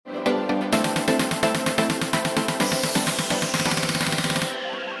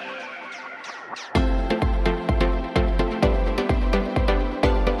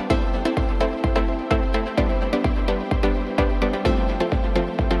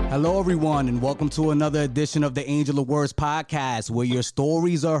Hello, everyone, and welcome to another edition of the Angel of Words podcast, where your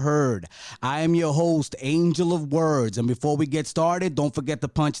stories are heard. I am your host, Angel of Words, and before we get started, don't forget to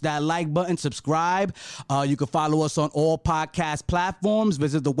punch that like button, subscribe. You can follow us on all podcast platforms.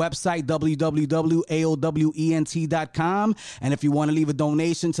 Visit the website, www.aowent.com, and if you want to leave a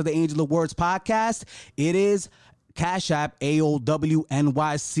donation to the Angel of Words podcast, it is Cash App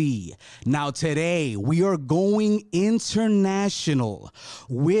AOWNYC. Now today we are going international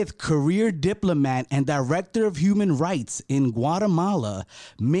with career diplomat and director of human rights in Guatemala,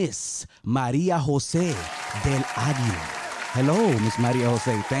 Miss Maria Jose del Aguila. Hello, Miss Maria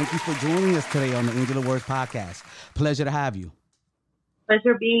Jose. Thank you for joining us today on the Angel of Words podcast. Pleasure to have you.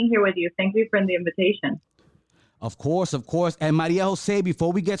 Pleasure being here with you. Thank you for the invitation. Of course, of course. And Maria Jose,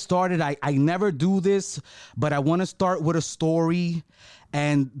 before we get started, I never do this, but I want to start with a story.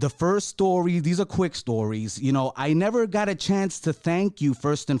 And the first story, these are quick stories. You know, I never got a chance to thank you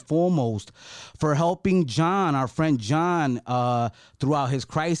first and foremost for helping John, our friend John, throughout his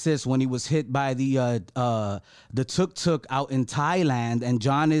crisis when he was hit by the tuk-tuk out in Thailand. And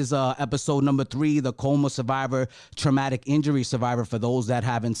John is episode number 3, the coma survivor, traumatic injury survivor. For those that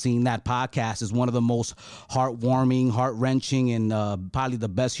haven't seen that podcast, is one of the most heartwarming, heart-wrenching, and probably the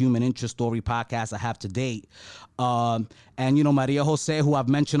best human interest story podcast I have to date. And, you know, Maria Jose, who I've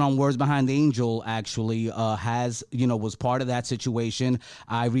mentioned on Words Behind the Angel, actually was part of that situation.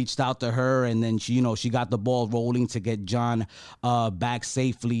 I reached out to her, and then she got the ball rolling to get John back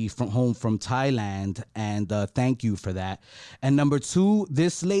safely from home from Thailand. And thank you for that. And number 2,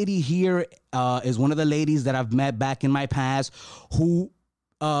 this lady here is one of the ladies that I've met back in my past who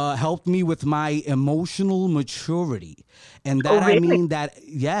helped me with my emotional maturity. And that, really? I mean that,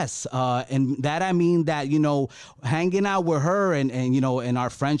 yes. And that, I mean that, you know, hanging out with her and you know, in our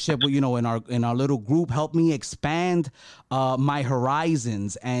friendship, you know, in our little group helped me expand my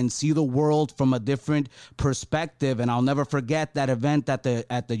horizons and see the world from a different perspective. And I'll never forget that event at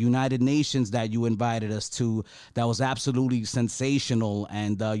the United Nations that you invited us to. That was absolutely sensational.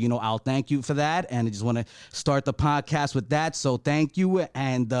 And, you know, I'll thank you for that. And I just want to start the podcast with that. So thank you.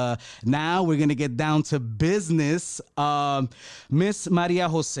 And now we're going to get down to business. Miss Maria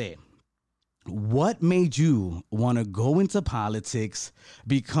Jose, what made you want to go into politics,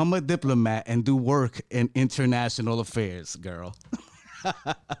 become a diplomat, and do work in international affairs, girl?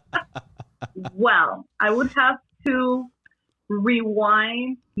 Well, I would have to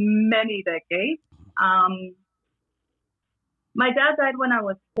rewind many decades. My dad died when I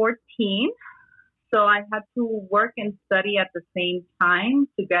was 14. So I had to work and study at the same time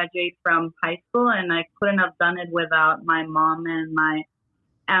to graduate from high school, and I couldn't have done it without my mom and my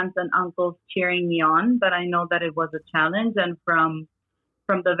aunts and uncles cheering me on. But I know that it was a challenge, and from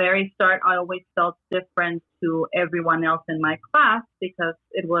the very start, I always felt different to everyone else in my class because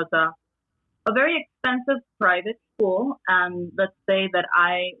it was a very expensive private school, and let's say that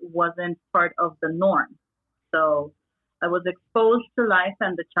I wasn't part of the norm. So I was exposed to life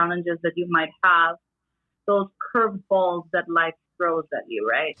and the challenges that you might have, those curveballs that life throws at you,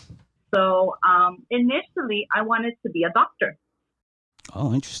 right? So initially, I wanted to be a doctor.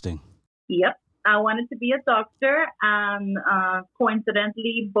 Oh, interesting. Yep. I wanted to be a doctor. And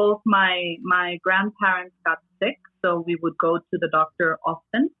coincidentally, both my grandparents got sick. So we would go to the doctor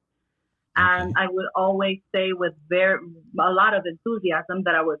often. And I would always say with a lot of enthusiasm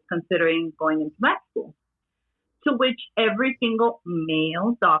that I was considering going into med school. To which every single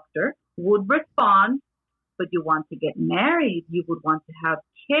male doctor would respond, but you want to get married, you would want to have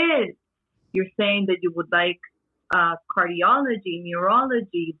kids. You're saying that you would like cardiology,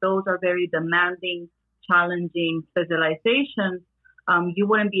 neurology. Those are very demanding, challenging specializations. You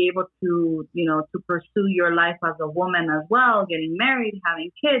wouldn't be able to, you know, to pursue your life as a woman as well, getting married,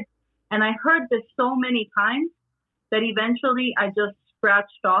 having kids. And I heard this so many times that eventually I just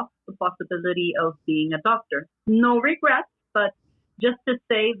scratched off the possibility of being a doctor. No regrets, but just to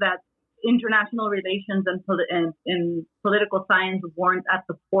say that international relations and political science weren't at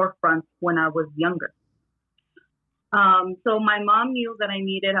the forefront when I was younger. So my mom knew that I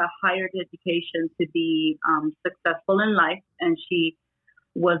needed a higher education to be successful in life, and she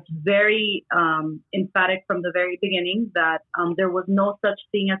was very emphatic from the very beginning that there was no such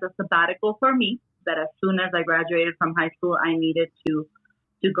thing as a sabbatical for me, that as soon as I graduated from high school, I needed to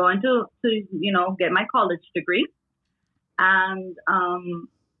go into, you know, get my college degree. And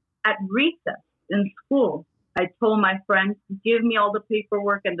at recess in school, I told my friends, give me all the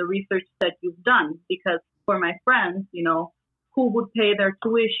paperwork and the research that you've done, because for my friends, you know, who would pay their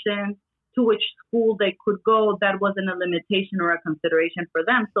tuition, to which school they could go, that wasn't a limitation or a consideration for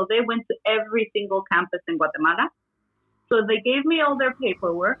them. So they went to every single campus in Guatemala So they gave me all their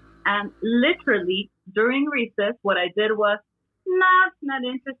paperwork, and literally during recess, what I did was, nah, not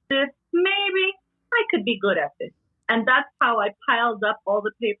interested. Maybe I could be good at this. And that's how I piled up all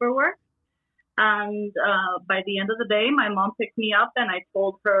the paperwork. And by the end of the day, my mom picked me up and I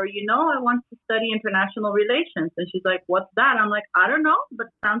told her, I want to study international relations. And she's like, what's that? I'm like, I don't know, but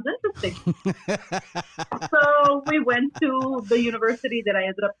sounds interesting. So we went to the university that I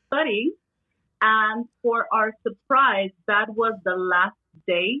ended up studying. And for our surprise, that was the last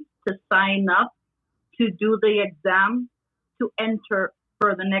day to sign up to do the exam to enter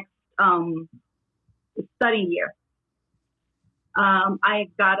for the next study year. I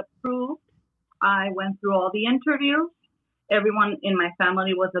got approved. I went through all the interviews. Everyone in my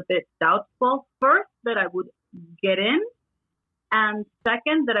family was a bit doubtful. First, that I would get in, and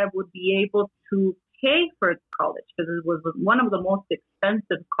second, that I would be able to pay for college, because it was one of the most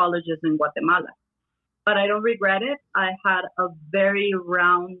expensive colleges in Guatemala. But I don't regret it. I had a very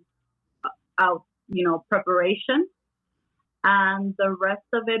round out, preparation, and the rest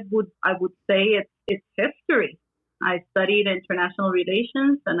of it I would say it's history. I studied international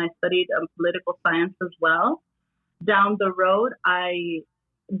relations and I studied political science as well. Down the road,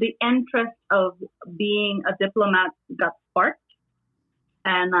 the interest of being a diplomat got sparked,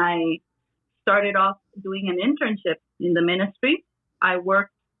 and I started off doing an internship in the ministry. I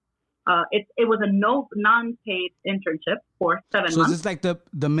worked. It was a non-paid internship for 7 months. So is this like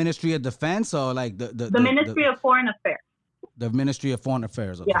the Ministry of Defense, or like the Ministry of Foreign Affairs? The Ministry of Foreign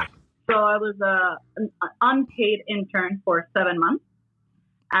Affairs. Okay. Yeah. So I was an unpaid intern for 7 months.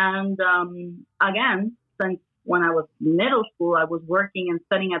 And again, since when I was middle school, I was working and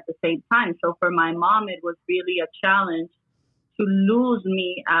studying at the same time. So for my mom, it was really a challenge to lose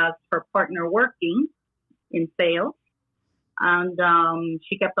me as her partner working in sales. And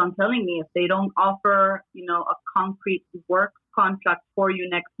she kept on telling me, if they don't offer, a concrete work contract for you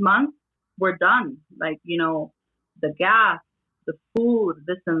next month, we're done. Like, the gas, the food,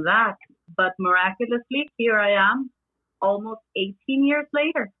 this and that. But miraculously, here I am, almost 18 years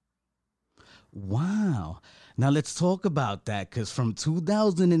later. Wow. Now let's talk about that, because from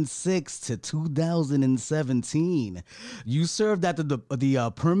 2006 to 2017, you served at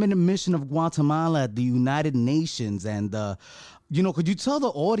the Permanent Mission of Guatemala at the United Nations. And, could you tell the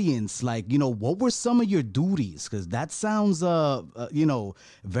audience, what were some of your duties? Because that sounds,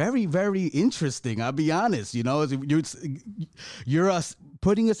 very, very interesting. I'll be honest. You're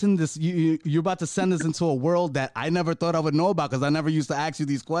putting us in this. You're about to send us into a world that I never thought I would know about, because I never used to ask you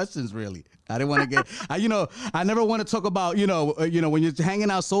these questions. Really, I didn't want to get. I never want to talk about. When you're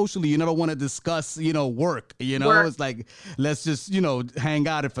hanging out socially, you never want to discuss. Work. Work. It's like, let's just hang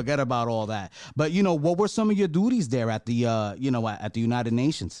out and forget about all that. But what were some of your duties there at the at the United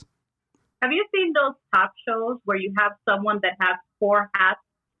Nations? Have you seen those talk shows where you have someone that has 4 hats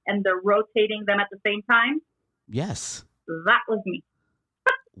and they're rotating them at the same time? Yes. That was me.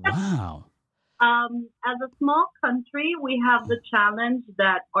 Wow. As a small country, we have the challenge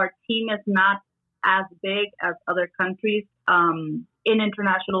that our team is not as big as other countries in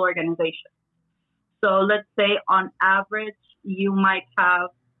international organizations. So let's say on average, you might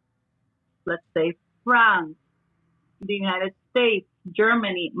have, let's say, France, the United States,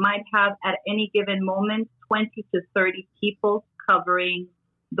 Germany might have at any given moment 20 to 30 people covering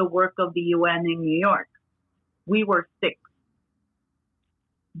the work of the UN in New York. We were 6.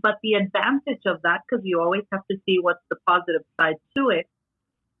 But the advantage of that, because you always have to see what's the positive side to it,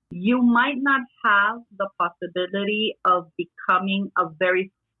 you might not have the possibility of becoming a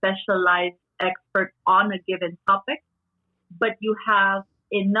very specialized expert on a given topic, but you have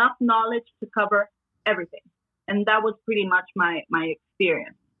enough knowledge to cover everything. And that was pretty much my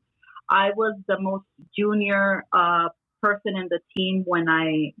experience. I was the most junior person in the team when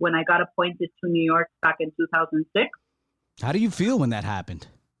I got appointed to New York back in 2006. How do you feel when that happened?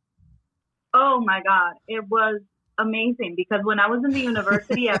 Oh my God, it was amazing, because when I was in the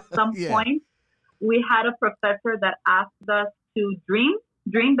university, at some point, we had a professor that asked us to dream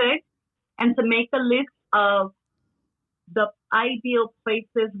big, and to make a list of the ideal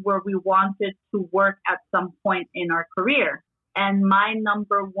places where we wanted to work at some point in our career. And my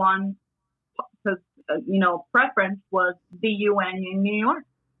number one, preference was the UN in New York.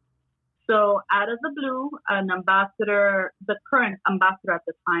 So out of the blue, the current ambassador at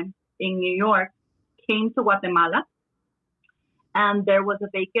the time in New York, came to Guatemala, and there was a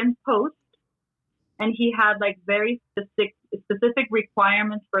vacant post, and he had very specific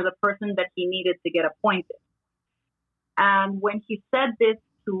requirements for the person that he needed to get appointed. And when he said this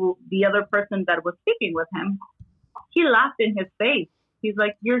to the other person that was speaking with him, he laughed in his face. He's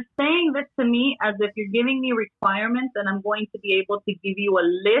like, you're saying this to me as if you're giving me requirements and I'm going to be able to give you a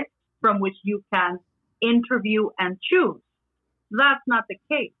list from which you can interview and choose. That's not the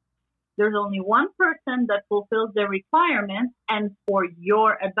case. There's only one person that fulfills the requirements, and for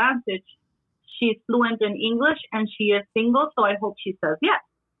your advantage, she's fluent in English and she is single, so I hope she says yes.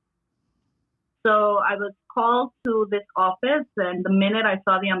 So I was called to this office, and the minute I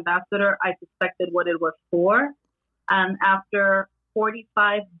saw the ambassador, I suspected what it was for. And after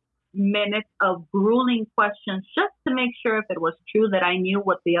 45 minutes of grueling questions, just to make sure if it was true that I knew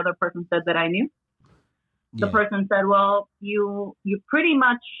what the other person said that I knew, the person said, well, you pretty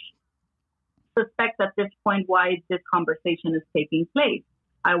much suspect at this point why this conversation is taking place.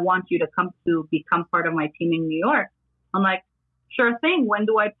 I want you to come to become part of my team in New York. I'm like, sure thing. When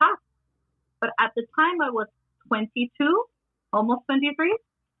do I pass? But at the time I was 22, almost 23.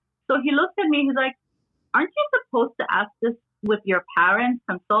 So he looked at me. He's like, aren't you supposed to ask this with your parents,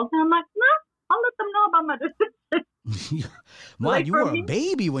 consult them? I'm like, no, I'll let them know about my decision. Wow, like you were a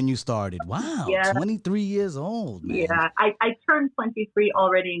baby when you started. Wow, yeah. 23 years old, man. Yeah, I turned 23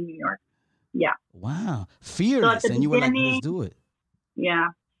 already in New York. Yeah. Wow. Fearless. So and you were like, let's do it. Yeah.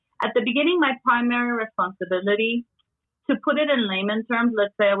 At the beginning, my primary responsibility, to put it in layman terms,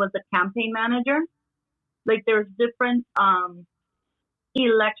 let's say I was a campaign manager. Like there's different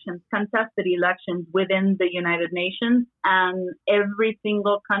elections, contested elections within the United Nations. And every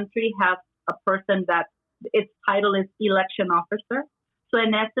single country has a person that its title is election officer. So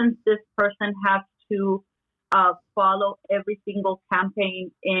in essence, this person has to follow every single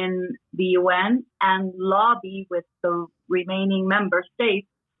campaign in the UN and lobby with the remaining member states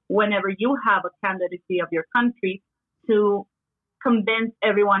whenever you have a candidacy of your country to convince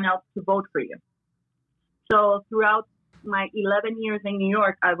everyone else to vote for you. So throughout my 11 years in New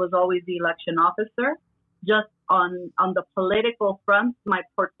York, I was always the election officer. Just on the political front, my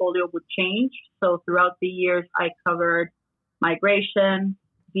portfolio would change. So throughout the years, I covered migration,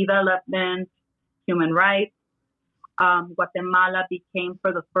 development, human rights. Guatemala became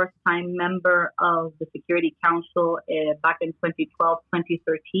for the first time member of the Security Council back in 2012,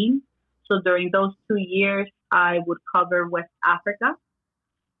 2013. So during those 2 years, I would cover West Africa.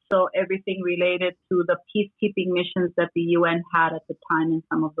 So everything related to the peacekeeping missions that the UN had at the time in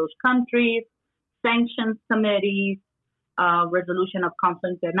some of those countries, sanctions committees, resolution of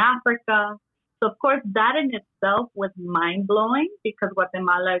conflict in Africa. So of course, that in itself was mind-blowing because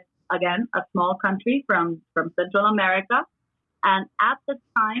Guatemala is, again, a small country from Central America. And at the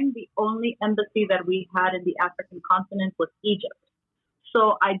time, the only embassy that we had in the African continent was Egypt.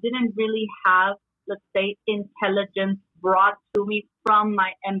 So I didn't really have, let's say, intelligence brought to me from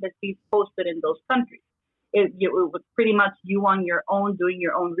my embassies posted in those countries. It was pretty much you on your own, doing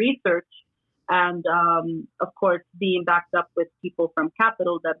your own research. And, of course, being backed up with people from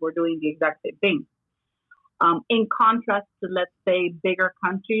capital that were doing the exact same thing. In contrast to, let's say, bigger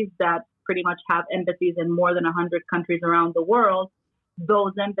countries that pretty much have embassies in more than 100 countries around the world,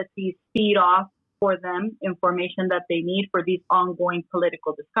 those embassies feed off for them information that they need for these ongoing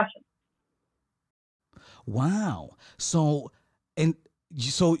political discussions. Wow. So,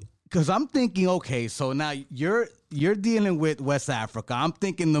 because I'm thinking, okay, so now you're dealing with West Africa. I'm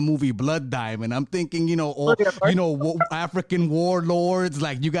thinking the movie Blood Diamond. I'm thinking, African warlords.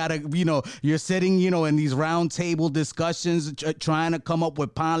 Like you gotta, you're sitting, in these round table discussions, trying to come up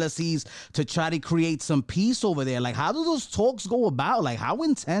with policies to try to create some peace over there. Like, how do those talks go about? Like, how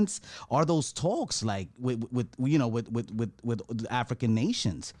intense are those talks? Like with African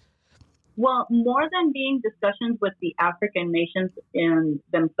nations? Well, more than being discussions with the African nations in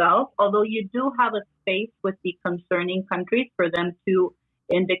themselves, although you do have a space with the concerning countries for them to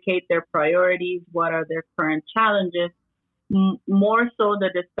indicate their priorities, what are their current challenges. More so, the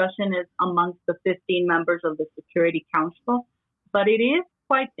discussion is amongst the 15 members of the Security Council. But it is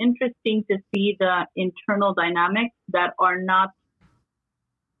quite interesting to see the internal dynamics that are not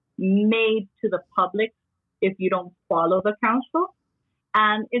made to the public if you don't follow the council.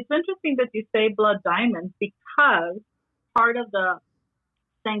 And it's interesting that you say Blood Diamonds because part of the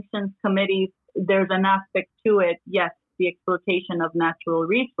sanctions committees, there's an aspect to it, yes, the exploitation of natural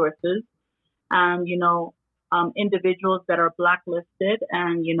resources and, individuals that are blacklisted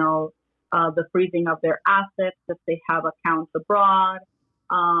and, the freezing of their assets if they have accounts abroad,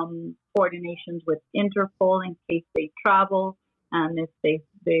 coordinations with Interpol in case they travel and if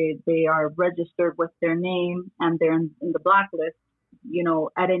they are registered with their name and they're in the blacklist.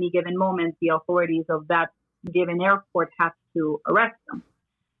 At any given moment, the authorities of that given airport have to arrest them.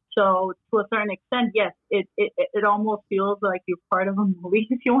 So to a certain extent, yes, it almost feels like you're part of a movie,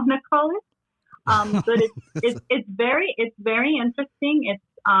 if you want to call it. But it's very interesting.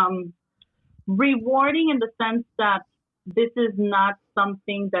 It's rewarding in the sense that this is not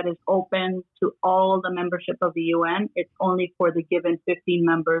something that is open to all the membership of the UN. It's only for the given 15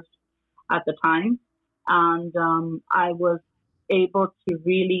 members at the time. And I was able to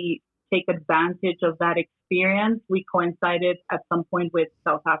really take advantage of that experience. We coincided at some point with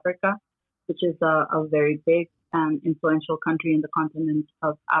South Africa, which is a very big and influential country in the continent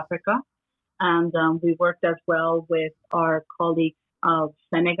of Africa. And we worked as well with our colleagues of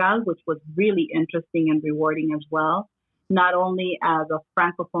Senegal, which was really interesting and rewarding as well. Not only as a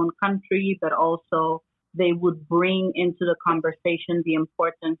Francophone country, but also they would bring into the conversation the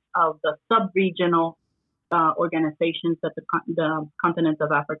importance of the sub-regional organizations that the continent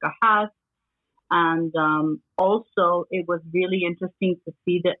of Africa has. And also, it was really interesting to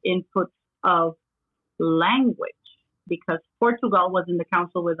see the input of language, because Portugal was in the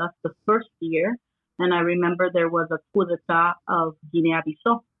council with us the first year. And I remember there was a coup d'etat of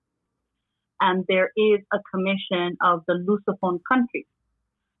Guinea-Bissau. And there is a commission of the Lusophone countries.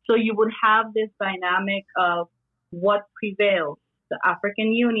 So you would have this dynamic of what prevails, the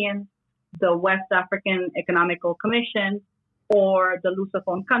African Union, the West African Economical Commission, or the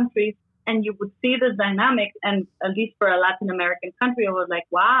Lusophone countries. And you would see this dynamic. And at least for a Latin American country, I was like,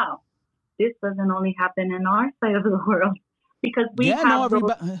 wow, this doesn't only happen in our side of the world. Because we have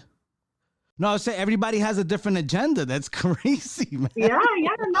No, I say everybody has a different agenda. That's crazy, man.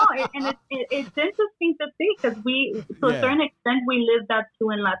 And it's interesting to see because to a certain extent, we live that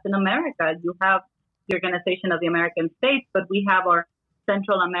too in Latin America. You have the Organization of the American States, but we have our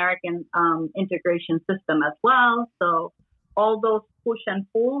Central American integration system as well. So all those push and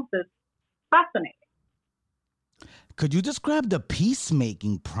pulls is fascinating. Could you describe the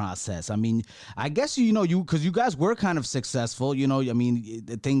peacemaking process? I mean, I guess, because you guys were kind of successful,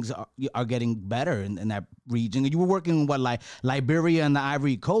 things are getting better in that region. You were working in like Liberia and the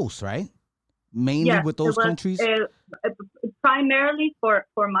Ivory Coast, right? Mainly with those countries? Primarily for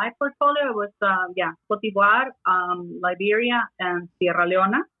my portfolio, it was, Cote d'Ivoire, Liberia, and Sierra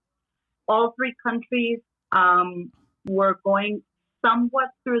Leone. All three countries were going somewhat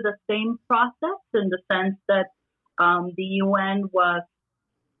through the same process in the sense that the UN was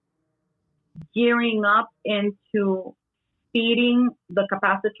gearing up into feeding the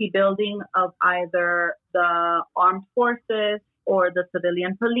capacity building of either the armed forces or the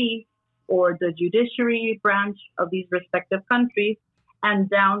civilian police or the judiciary branch of these respective countries, and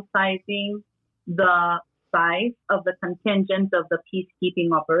downsizing the size of the contingent of the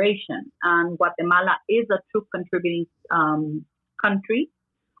peacekeeping operation. And Guatemala is a troop contributing country.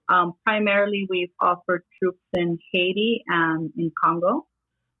 Primarily, we've offered troops in Haiti and in Congo.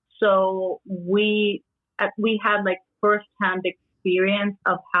 So we had like firsthand experience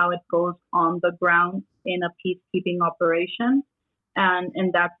of how it goes on the ground in a peacekeeping operation. And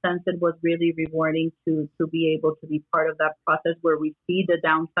in that sense, it was really rewarding to be able to be part of that process where we see the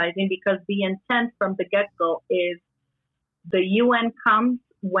downsizing, because the intent from the get-go is the UN comes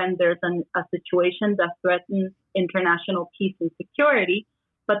when there's a situation that threatens international peace and security,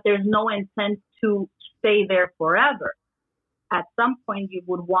 but there's no intent to stay there forever. At some point, you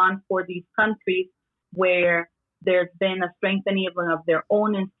would want for these countries where there's been a strengthening of their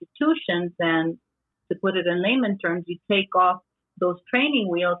own institutions, and to put it in layman terms, you take off those training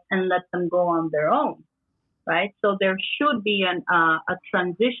wheels and let them go on their own, right? So there should be a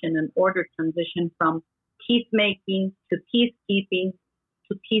transition, an order transition from peacemaking to peacekeeping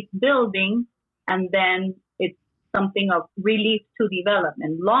to peace building, and then it's something of relief to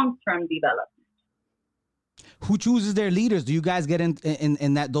development, long-term development. Who chooses their leaders? Do you guys get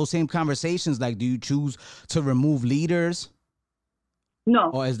in those same conversations? Like, do you choose to remove leaders?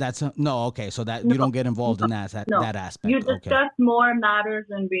 No. Or is that no? Okay, so that you don't get involved in that aspect. You discuss more matters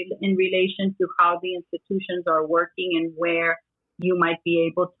in relation to how the institutions are working and where you might be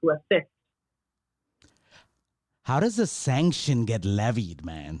able to assist. How does a sanction get levied,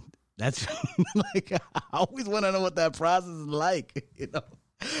 man? That's like, I always want to know what that process is like.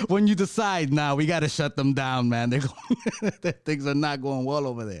 When you decide, now we got to shut them down, man. Things are not going well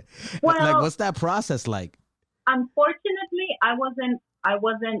over there. Well, like, what's that process like? Unfortunately, I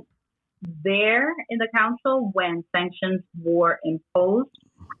wasn't there in the council when sanctions were imposed.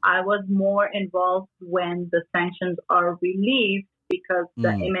 I was more involved when the sanctions are relieved because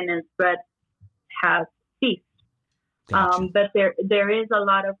the imminent threat has ceased. Gotcha. But there is a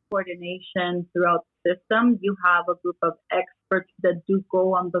lot of coordination throughout the system. You have a group of experts that do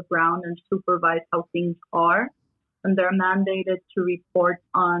go on the ground and supervise how things are, and they're mandated to report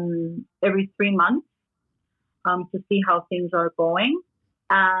on every 3 months to see how things are going.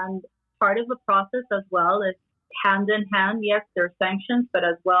 And part of the process as well is hand in hand. Yes, there's sanctions, but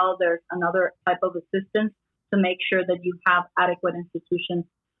as well there's another type of assistance to make sure that you have adequate institutions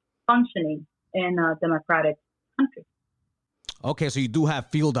functioning in a democratic country. Okay, so you do have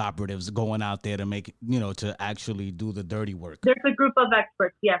field operatives going out there to make, to actually do the dirty work. There's a group of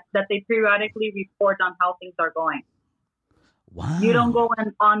experts, yes, that they periodically report on how things are going. Wow. You don't go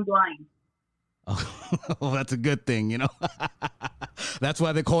in on blind. Oh, well, that's a good thing, That's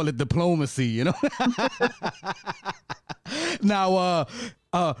why they call it diplomacy, Now,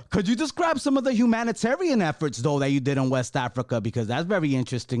 could you describe some of the humanitarian efforts, though, that you did in West Africa? Because that's very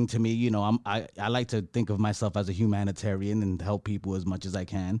interesting to me. I like to think of myself as a humanitarian and help people as much as I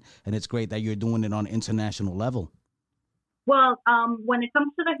can. And it's great that you're doing it on an international level. Well, when it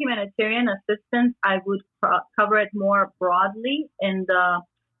comes to the humanitarian assistance, I would cover it more broadly in the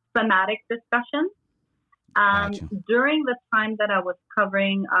thematic discussion. Gotcha. During the time that I was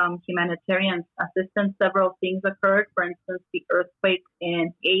covering humanitarian assistance, several things occurred. For instance, the earthquake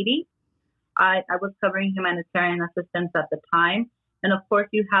in Haiti. I was covering humanitarian assistance at the time. And of course,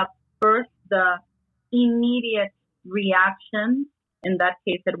 you have first the immediate reaction. In that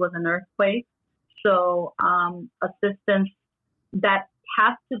case, it was an earthquake. So assistance that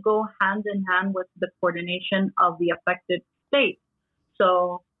has to go hand in hand with the coordination of the affected state.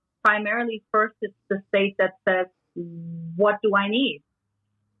 So primarily, first, it's the state that says, what do I need?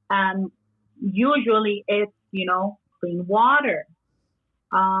 And usually it's, clean water,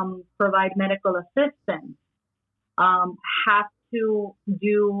 provide medical assistance, have to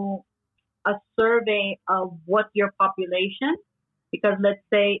do a survey of what your population, because let's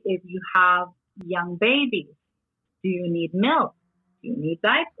say if you have young babies, do you need milk? Do you need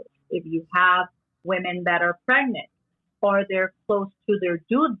diapers? If you have women that are pregnant, or they're close to their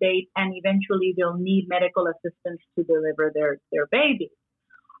due date and eventually they'll need medical assistance to deliver their babies.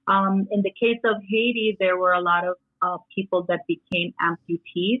 In the case of Haiti, there were a lot of people that became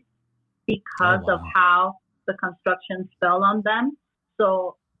amputees because of how the construction fell on them.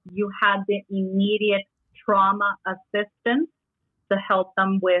 So you had the immediate trauma assistance to help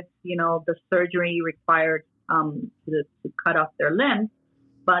them with, the surgery required to cut off their limbs.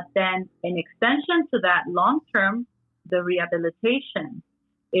 But then in extension to that, long term, the rehabilitation,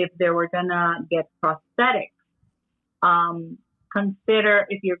 if they were going to get prosthetics, consider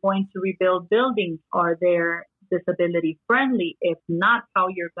if you're going to rebuild buildings, are they disability friendly? If not, how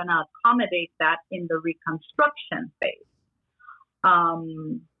you're going to accommodate that in the reconstruction phase.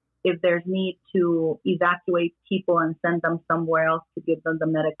 If there's need to evacuate people and send them somewhere else to give them the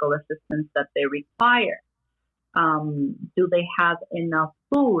medical assistance that they require. Do they have enough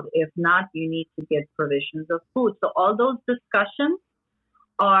food? If not, you need to get provisions of food. So all those discussions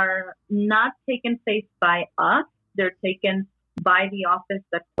are not taken place by us. They're taken by the office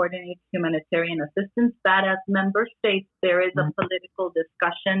that coordinates humanitarian assistance. That as member states, there is a political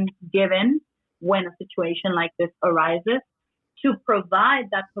discussion given when a situation like this arises to provide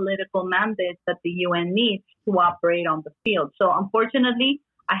that political mandate that the UN needs to operate on the field. So unfortunately,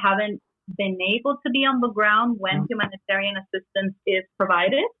 I haven't been able to be on the ground when humanitarian assistance is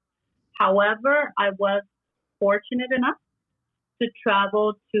provided. However, I was fortunate enough to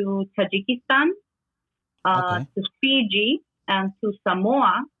travel to Tajikistan, to Fiji, and to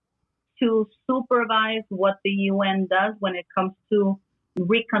Samoa to supervise what the UN does when it comes to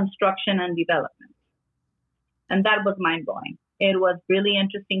reconstruction and development. And that was mind-blowing. It was really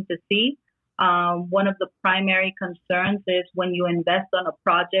interesting to see. One of the primary concerns is when you invest on a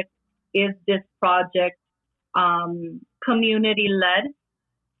project, is this project community-led?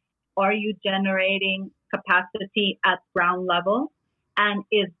 Are you generating capacity at ground level? And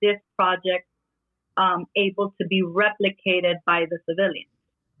is this project able to be replicated by the civilians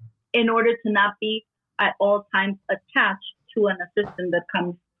in order to not be at all times attached to an assistant that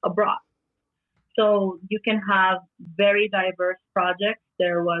comes abroad? So you can have very diverse projects.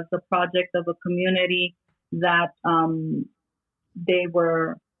 There was a project of a community that they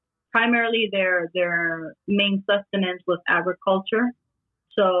were primarily their main sustenance was agriculture.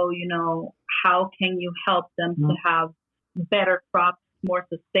 So, how can you help them to have better crops, more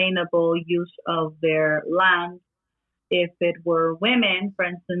sustainable use of their land? If it were women, for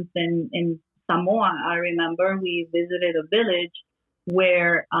instance, in Samoa, I remember we visited a village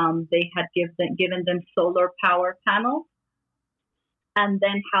where they had given them solar power panels, and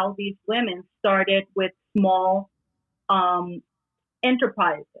then how these women started with small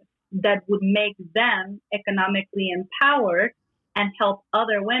enterprises that would make them economically empowered and help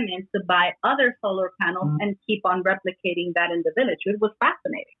other women to buy other solar panels and keep on replicating that in the village. It was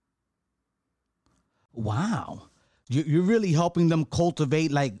fascinating. Wow. You're really helping them cultivate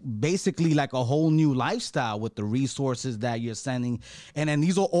like basically like a whole new lifestyle with the resources that you're sending. And then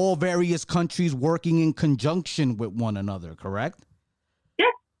these are all various countries working in conjunction with one another, correct?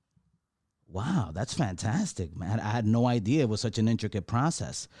 Yes. Wow, that's fantastic, man. I had no idea it was such an intricate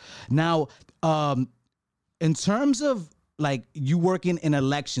process. Now, in terms of like you working in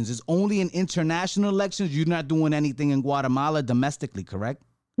elections, it's only in international elections. You're not doing anything in Guatemala domestically, correct?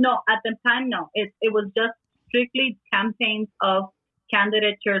 No, at the time, no. It was just strictly campaigns of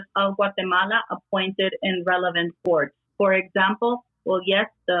candidatures of Guatemala appointed in relevant boards. For example, well, yes,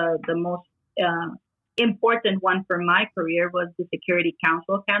 the most important one for my career was the Security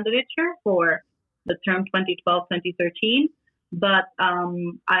Council candidature for the term 2012-2013. But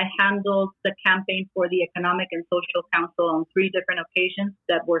I handled the campaign for the Economic and Social Council on 3 different occasions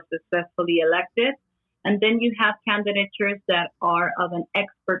that were successfully elected. And then you have candidatures that are of an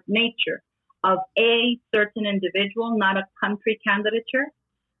expert nature, of a certain individual, not a country candidature,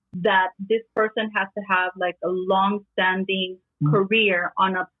 that this person has to have like a long-standing career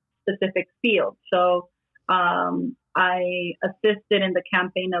on a specific field. So I assisted in the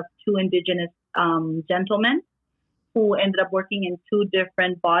campaign of 2 indigenous gentlemen who ended up working in 2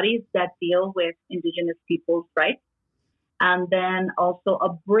 different bodies that deal with indigenous people's rights. And then also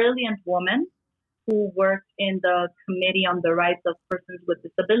a brilliant woman who worked in the Committee on the Rights of Persons with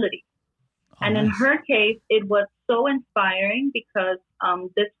Disabilities. And in her case, it was so inspiring because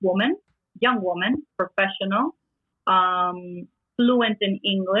this woman, young woman, professional, fluent in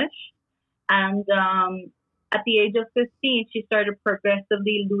English, and at the age of 15, she started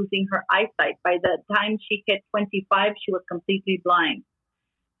progressively losing her eyesight. By the time she hit 25, she was completely blind.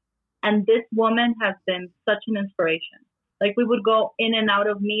 And this woman has been such an inspiration. Like we would go in and out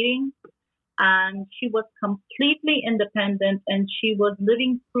of meetings, and she was completely independent, and she was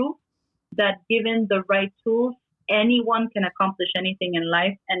living proof that given the right tools, anyone can accomplish anything in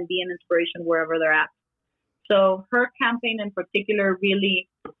life and be an inspiration wherever they're at. So her campaign in particular really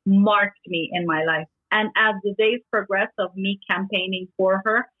marked me in my life. And as the days progressed of me campaigning for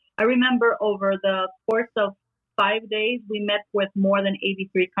her, I remember over the course of 5 days, we met with more than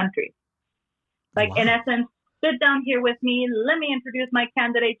 83 countries. Like, wow. In essence, sit down here with me. Let me introduce my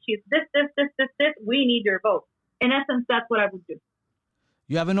candidate. She's this. We need your vote. In essence, that's what I would do.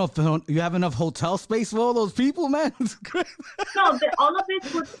 You have enough hotel space for all those people, man? No, all of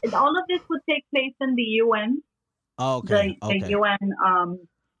this would take place in the UN. Oh, okay. The UN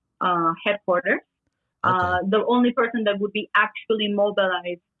headquarters. Okay. The only person that would be actually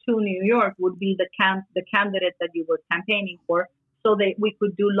mobilized to New York would be the candidate that you were campaigning for, so that we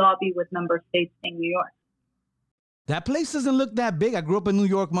could do lobby with member states in New York. That place doesn't look that big. I grew up in New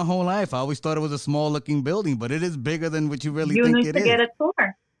York my whole life. I always thought it was a small-looking building, but it is bigger than what you really think it is. You need to get a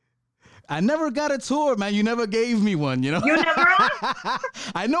tour. I never got a tour, man. You never gave me one, you know? You never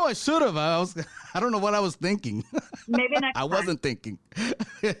asked? I know I should have. I don't know what I was thinking. Maybe next time. I wasn't thinking.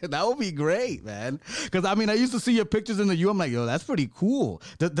 That would be great, man. Because, I mean, I used to see your pictures in the UN. I'm like, yo, that's pretty cool.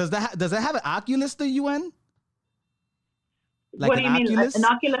 Does that have an Oculus, the UN? Like what do you Oculus? Mean?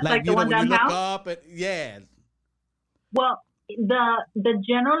 An Oculus like the one downtown? Yeah. Well, the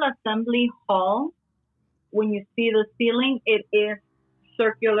General Assembly Hall, when you see the ceiling, it is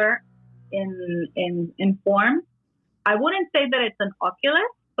circular in form. I wouldn't say that it's an Oculus,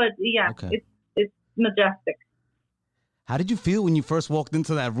 but yeah, okay. It's majestic. How did you feel when you first walked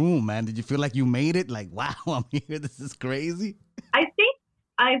into that room, man? Did you feel like you made it? Like, wow, I'm here. This is crazy. I think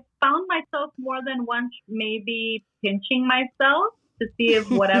I found myself more than once maybe pinching myself to see if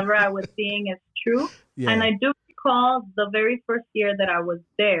whatever I was seeing is true. Yeah. And I do recall the very first year that I was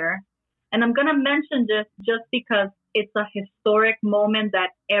there. And I'm going to mention this just because it's a historic moment that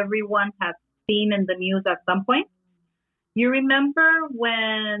everyone has seen in the news at some point. You remember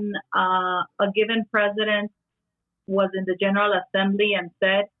when a given president was in the General Assembly and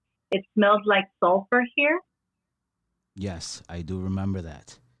said, "It smells like sulfur here"? Yes, I do remember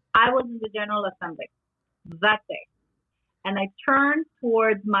that. I was in the General Assembly that day. And I turned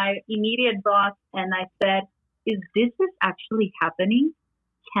towards my immediate boss and I said, is this actually happening?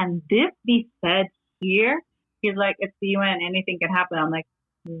 Can this be said here? He's like, it's the UN, anything can happen. I'm like,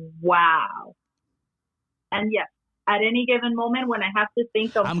 wow. And yes, at any given moment when I have to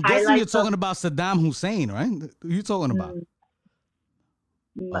think of I'm guessing you're talking about Saddam Hussein, right? Who are you talking about?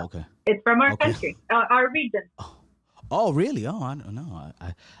 No. Okay. It's from our country, our region. Oh, really? Oh, I don't know.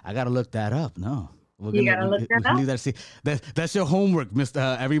 I got to look that up. No. We're You gonna gotta look that up. leave that. See, that's your homework,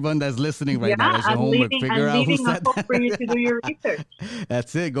 Mister. Everyone that's listening right Yeah, now, that's your I'm homework. leaving. Figure I'm out who leaving a said hook for you to do that. your research.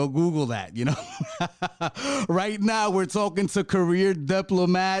 That's it. Go Google that. Right now we're talking to career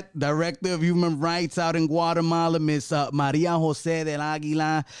diplomat, director of human rights out in Guatemala, Miss Maria Jose del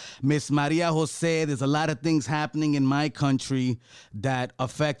Aguila. Miss Maria Jose, there's a lot of things happening in my country that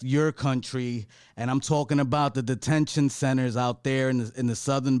affect your country, and I'm talking about the detention centers out there in the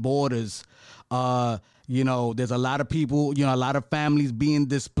southern borders. There's a lot of people, a lot of families being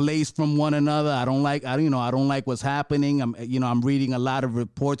displaced from one another. I don't like what's happening. I'm reading a lot of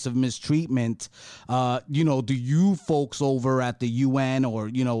reports of mistreatment. Do you folks over at the UN or,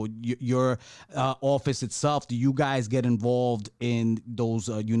 your office itself, do you guys get involved in those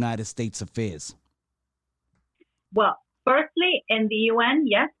United States affairs? Well, firstly, in the UN,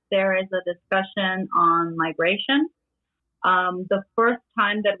 yes, there is a discussion on migration. The first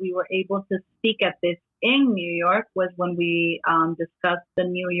time that we were able to speak at this in New York was when we discussed the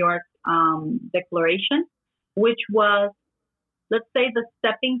New York Declaration, which was, let's say, the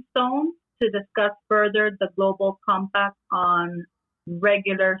stepping stone to discuss further the global compact on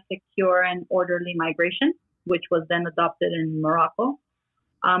regular, secure, and orderly migration, which was then adopted in Morocco.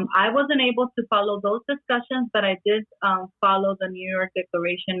 I wasn't able to follow those discussions, but I did follow the New York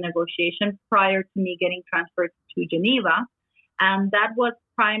Declaration negotiation prior to me getting transferred to Geneva. And that was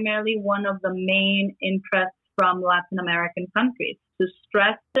primarily one of the main interests from Latin American countries, to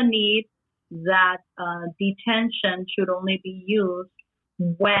stress the need that detention should only be used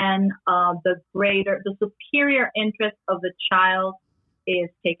when the superior interest of the child is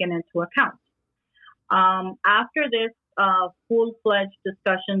taken into account. After this, full-fledged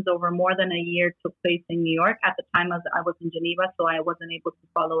discussions over more than a year took place in New York. At the time, I was in Geneva, so I wasn't able to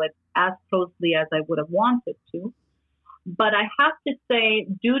follow it as closely as I would have wanted to. But I have to say,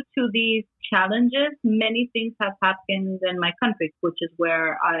 due to these challenges, many things have happened in my country, which is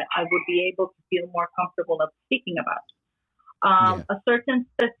where I would be able to feel more comfortable of speaking about. A certain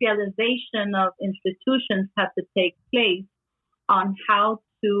specialization of institutions had to take place on how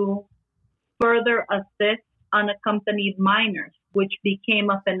to further assist unaccompanied minors, which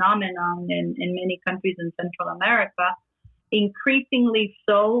became a phenomenon in many countries in Central America. Increasingly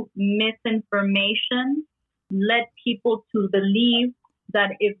so, misinformation led people to believe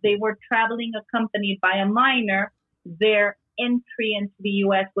that if they were traveling accompanied by a minor, their entry into the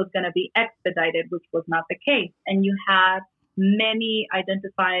U.S. was going to be expedited, which was not the case. And you had many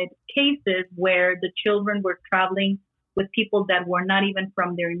identified cases where the children were traveling with people that were not even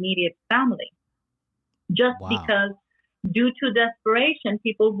from their immediate family. Just because due to desperation,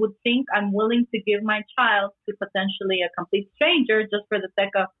 people would think I'm willing to give my child to potentially a complete stranger just for the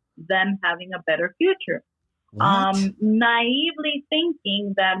sake of them having a better future. Naively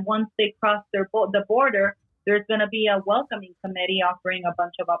thinking that once they cross the border, there's going to be a welcoming committee offering a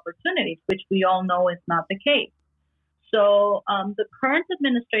bunch of opportunities, which we all know is not the case. So the current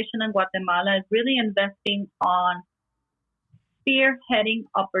administration in Guatemala is really investing on spearheading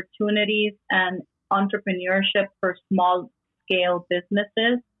opportunities and entrepreneurship for small-scale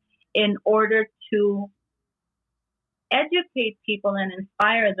businesses in order to educate people and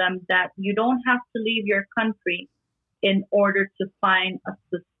inspire them that you don't have to leave your country in order to find a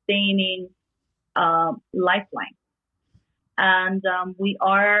sustaining lifeline. And we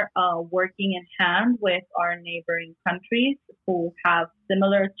are working in hand with our neighboring countries who have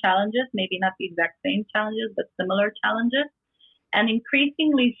similar challenges, maybe not the exact same challenges, but similar challenges. And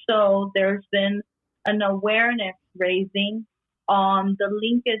increasingly so, there's been an awareness raising on the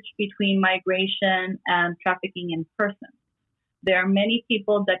linkage between migration and trafficking in persons. There are many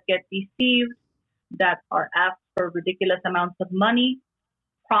people that get deceived, that are asked for ridiculous amounts of money,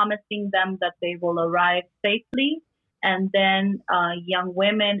 promising them that they will arrive safely. And then young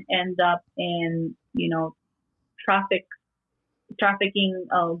women end up in, trafficking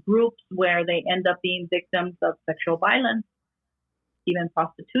groups where they end up being victims of sexual violence, even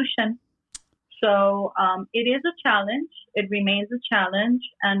prostitution. So it is a challenge. It remains a challenge,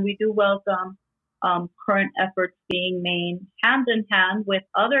 and we do welcome current efforts being made hand in hand with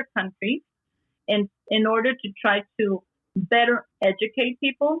other countries in order to try to better educate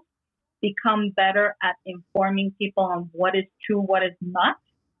people, become better at informing people on what is true, what is not.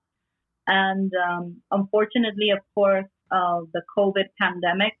 And unfortunately, of course, the COVID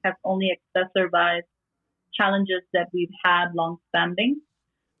pandemic has only exacerbated challenges that we've had long-standing.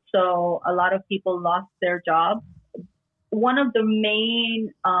 So a lot of people lost their jobs. One of the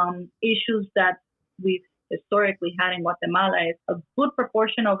main issues that we've historically had in Guatemala is a good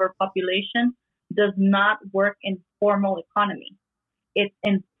proportion of our population does not work in formal economy. It's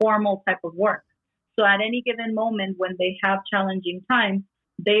informal type of work. So at any given moment when they have challenging times,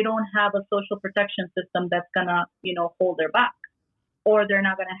 they don't have a social protection system that's gonna, hold their back, or they're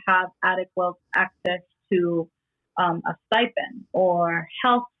not gonna have adequate access to a stipend or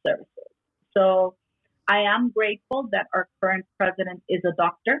health services. So I am grateful that our current president is a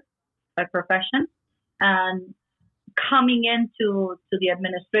doctor by profession, and coming into the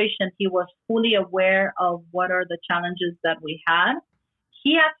administration, he was fully aware of what are the challenges that we had.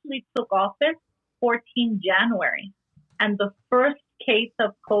 He actually took office 14 January, and the first case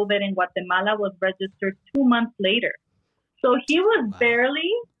of COVID in Guatemala was registered 2 months later. So he was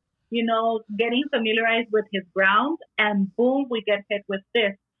barely, getting familiarized with his ground, and boom, we get hit with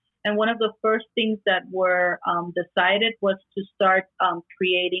this. And one of the first things that were decided was to start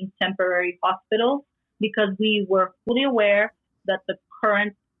creating temporary hospitals, because we were fully aware that the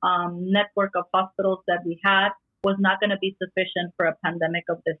current network of hospitals that we had was not going to be sufficient for a pandemic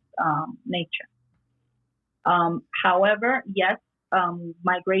of this nature. However, yes,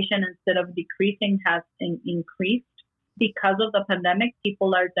 migration, instead of decreasing, has increased. Because of the pandemic,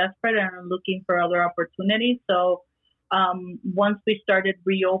 people are desperate and are looking for other opportunities. So once we started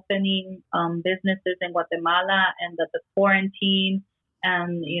reopening businesses in Guatemala, and that the quarantine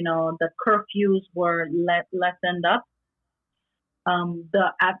and the curfews were lessened up,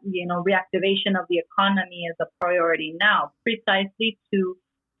 the reactivation of the economy is a priority now, precisely to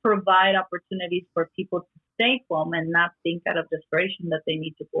provide opportunities for people to stay home and not think out of desperation that they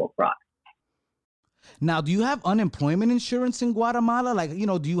need to go abroad. Now, do you have unemployment insurance in Guatemala? Like,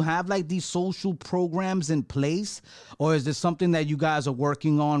 do you have like these social programs in place, or is this something that you guys are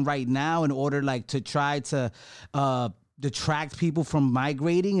working on right now in order like to try to detract people from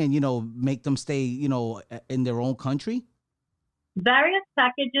migrating and, make them stay, in their own country? Various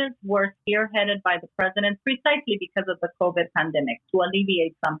packages were spearheaded by the president precisely because of the COVID pandemic, to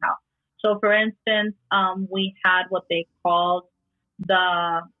alleviate somehow. So, for instance, we had what they called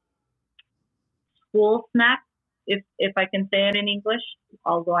the school snack, if I can say it in English,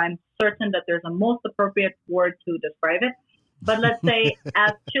 although I'm certain that there's a most appropriate word to describe it. But let's say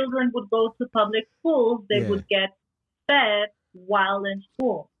as children would go to public schools, they would get fed while in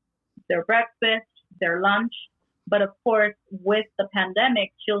school, their breakfast, their lunch. But of course, with the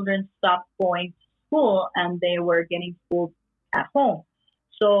pandemic, children stopped going to school and they were getting food at home.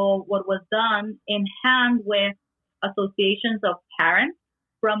 So what was done in hand with associations of parents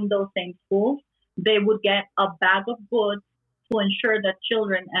from those same schools, they would get a bag of goods to ensure that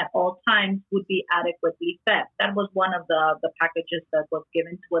children at all times would be adequately fed. That was one of the packages that was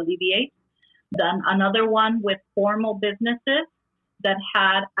given to alleviate. Then another one with formal businesses that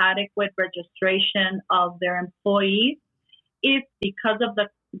had adequate registration of their employees. If because of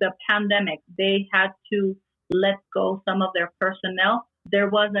the pandemic, they had to let go some of their personnel, there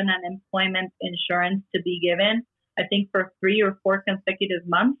was an unemployment insurance to be given, I think for 3 or 4 consecutive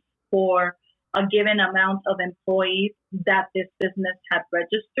months for a given amount of employees that this business had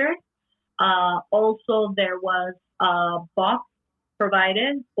registered. Also, there was a box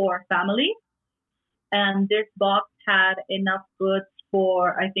provided for families, and this box had enough goods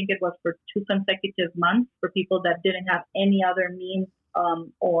for, I think it was for 2 consecutive months for people that didn't have any other means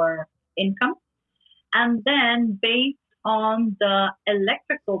or income. And then based on the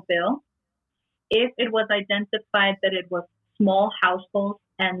electrical bill, if it was identified that it was small households,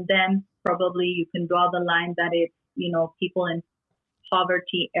 and then probably you can draw the line that it's, people in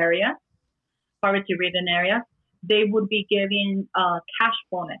poverty-ridden areas, they would be given a cash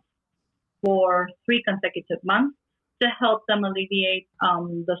bonus for 3 consecutive months to help them alleviate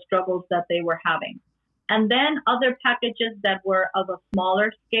the struggles that they were having. And then other packages that were of a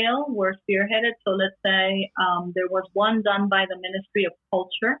smaller scale were spearheaded. So let's say there was one done by the Ministry of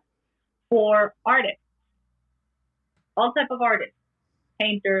Culture for artists, all type of artists,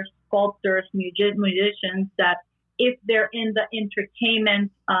 painters, sculptors, musicians, that if they're in the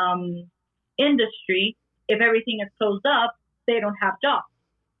entertainment industry, if everything is closed up, they don't have jobs.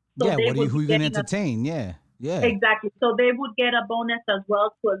 So who are you going to entertain? Yeah. Exactly. So they would get a bonus as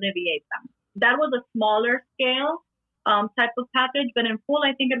well to alleviate them. That was a smaller scale type of package, but in full,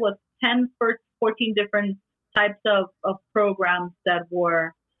 I think it was 14 different types of programs that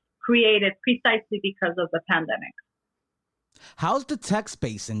were created precisely because of the pandemic. How's the tech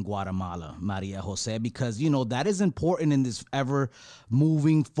space in Guatemala, Maria Jose? Because, that is important in this ever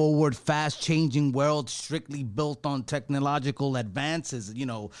moving forward, fast changing world, strictly built on technological advances,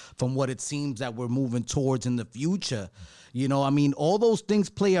 from what it seems that we're moving towards in the future. All those things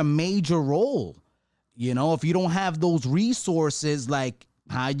play a major role. If you don't have those resources, like,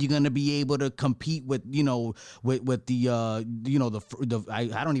 How are you gonna be able to compete with with the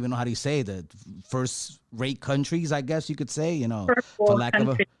I don't even know how to say the first rate countries, I guess you could say, First for world lack of a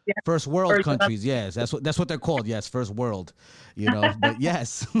country, yeah. first world Or countries. Yes, that's what they're called. Yes, first world. But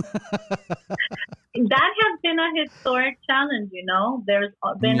yes. that has been a historic challenge. There's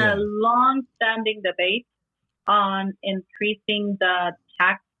been a Yeah. long-standing debate on increasing the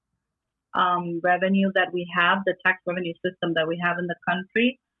tax revenue that we have, the tax revenue system that we have in the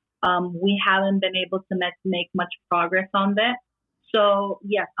country. We haven't been able to make much progress on that. So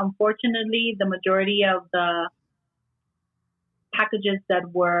yes, unfortunately, the majority of the packages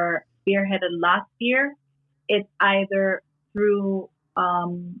that were spearheaded last year, it's either through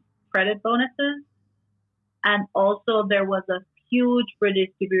credit bonuses, and also there was a huge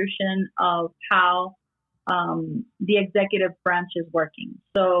redistribution of how the executive branch is working.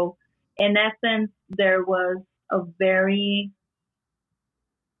 So in essence, there was a very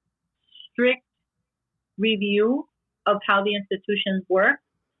strict review of how the institutions work.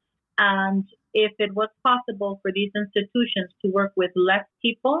 And if it was possible for these institutions to work with less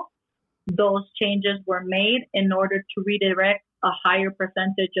people, those changes were made in order to redirect a higher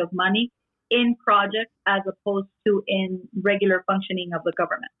percentage of money in projects as opposed to in regular functioning of the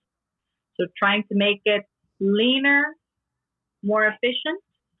government. So trying to make it leaner, more efficient.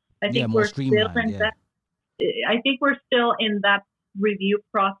 I Yeah, think more we're still streamlined. in Yeah. that. I think we're still in that review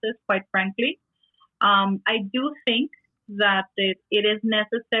process, quite frankly. I do think that it is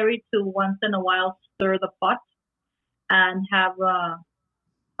necessary to once in a while stir the pot and have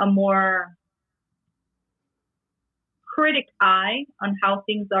a more critic eye on how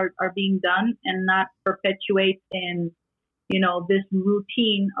things are being done and not perpetuate in, this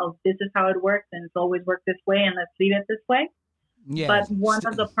routine of this is how it works and it's always worked this way and let's leave it this way. Yeah. But one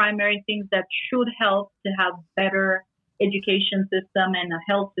of the primary things that should help to have better education system and a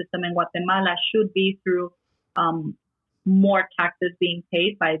health system in Guatemala should be through more taxes being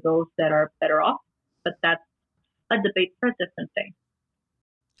paid by those that are better off. But that's a debate for a different day.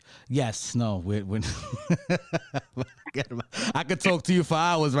 Yes, no, we're I could talk to you for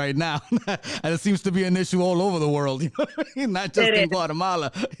hours right now, and it seems to be an issue all over the world, not just in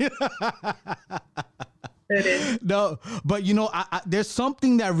Guatemala. It is. No, but there's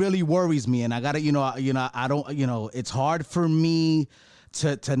something that really worries me, and I gotta, I don't, it's hard for me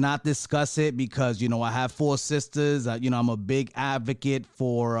to not discuss it because I have 4 sisters. I'm a big advocate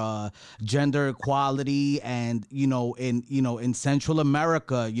for gender equality, and in Central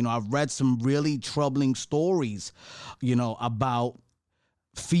America, I've read some really troubling stories, about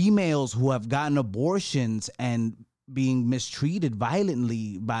females who have gotten abortions and being mistreated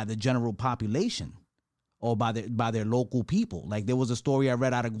violently by the general population or by their local people. Like there was a story I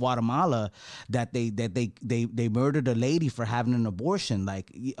read out of Guatemala that they murdered a lady for having an abortion.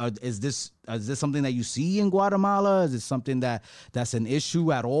 Like, is this something that you see in Guatemala? Is it something that's an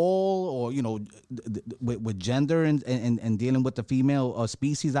issue at all, or with gender and dealing with the female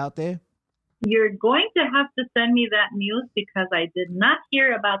species out there? You're going to have to send me that news because I did not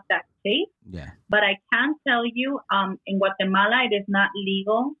hear about that case. Yeah. But I can tell you, in Guatemala, it is not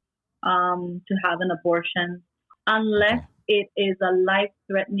legal to have an abortion unless it is a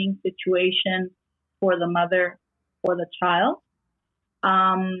life-threatening situation for the mother or the child.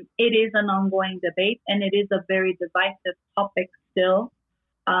 It is an ongoing debate, and it is a very divisive topic still.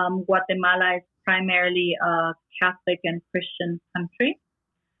 Guatemala is primarily a Catholic and Christian country.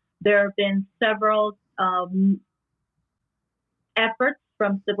 There have been several efforts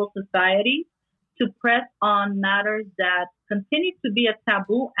from civil society to press on matters that continue to be a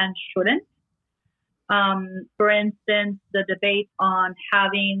taboo and shouldn't. For instance, the debate on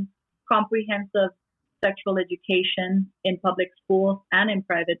having comprehensive sexual education in public schools and in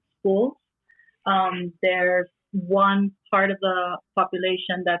private schools. There's one part of the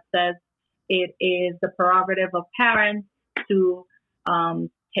population that says it is the prerogative of parents to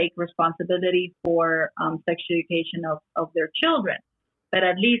take responsibility for sexual education of their children. But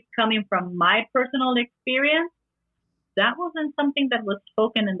at least coming from my personal experience, that wasn't something that was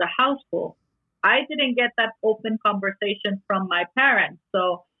spoken in the household. I didn't get that open conversation from my parents.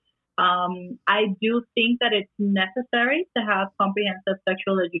 So I do think that it's necessary to have comprehensive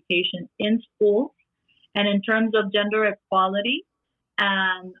sexual education in schools. And in terms of gender equality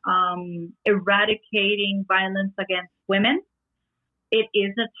and eradicating violence against women, it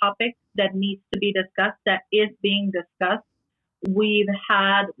is a topic that needs to be discussed, that is being discussed. We've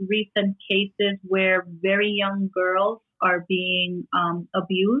had recent cases where very young girls are being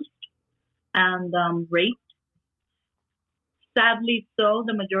abused and raped. Sadly, so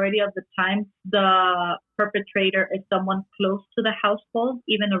the majority of the time, the perpetrator is someone close to the household,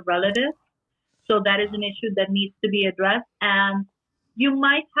 even a relative. So that is an issue that needs to be addressed. And you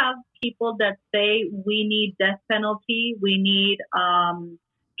might have people that say we need death penalty, we need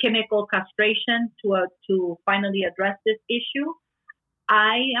chemical castration to finally address this issue.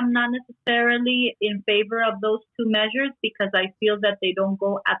 I am not necessarily in favor of those two measures because I feel that they don't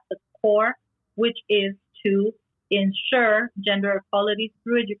go at the core, which is to ensure gender equality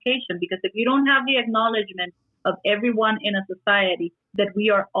through education. Because if you don't have the acknowledgement of everyone in a society that we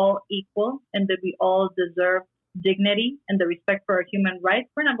are all equal and that we all deserve dignity and the respect for our human rights,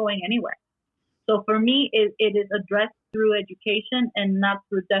 we're not going anywhere. So for me, it is addressed through education and not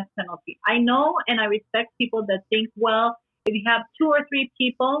through death penalty. I know and I respect people that think, well, if you have 2 or 3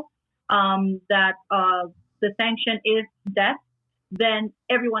 people that the sanction is death, then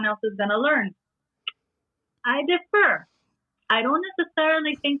everyone else is going to learn. I differ. I don't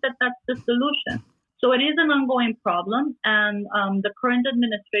necessarily think that that's the solution. So it is an ongoing problem, and the current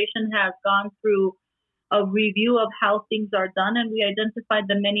administration has gone through a review of how things are done, and we identified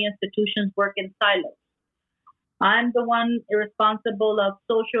that many institutions work in silos. I'm the one responsible of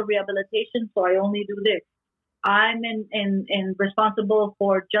social rehabilitation, so I only do this. I'm in responsible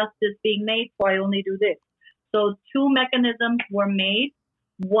for justice being made, so I only do this. So 2 mechanisms were made,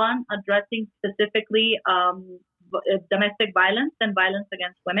 one addressing specifically domestic violence and violence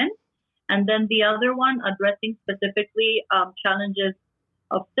against women, and then the other one addressing specifically challenges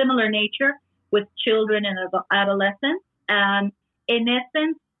of similar nature with children and adolescents. And in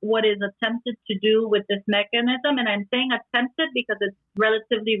essence, what is attempted to do with this mechanism, and I'm saying attempted because it's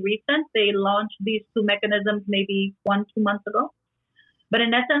relatively recent. They launched these 2 mechanisms maybe 1-2 months ago. But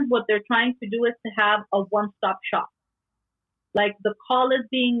in essence, what they're trying to do is to have a one-stop shop. Like the call is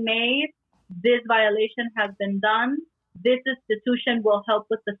being made, this violation has been done, this institution will help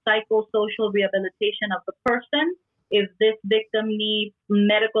with the psychosocial rehabilitation of the person. If this victim needs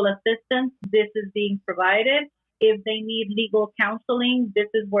medical assistance, this is being provided. If they need legal counseling, this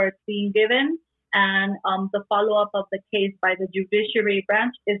is where it's being given. And the follow-up of the case by the judiciary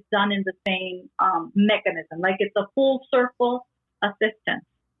branch is done in the same mechanism. Like it's a full circle assistance.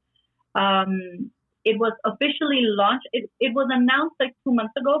 It was officially launched. It was announced like 2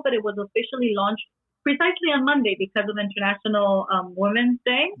 months ago, but it was officially launched precisely on Monday because of International Women's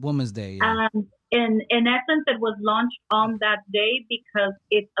Day. Women's Day, yeah. In essence, it was launched on that day because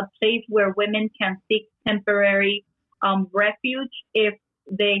it's a place where women can seek temporary refuge if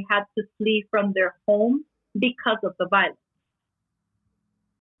they had to flee from their home because of the violence.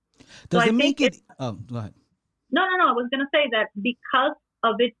 Does it make it... Oh, go ahead. No. I was going to say that because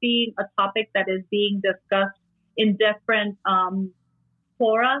of it being a topic that is being discussed in different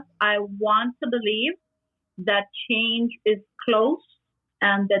forums, I want to believe that change is close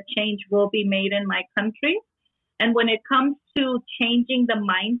and that change will be made in my country. And when it comes to changing the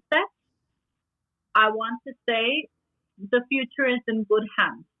mindset, I want to say the future is in good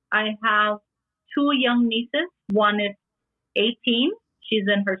hands. I have 2 young nieces. One is 18. She's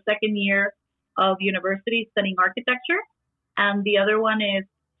in her 2nd year of university studying architecture. And the other one is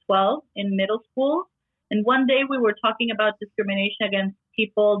 12 in middle school. And one day we were talking about discrimination against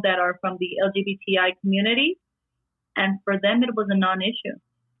people that are from the LGBTI community. And for them, it was a non-issue.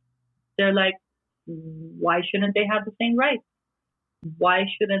 They're like, why shouldn't they have the same rights? Why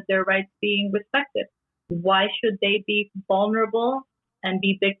shouldn't their rights be respected? Why should they be vulnerable and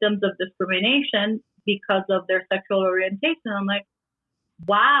be victims of discrimination because of their sexual orientation? I'm like,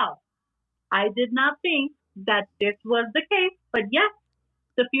 wow, I did not think that this was the case, but yes,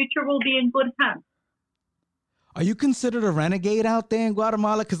 the future will be in good hands. Are you considered a renegade out there in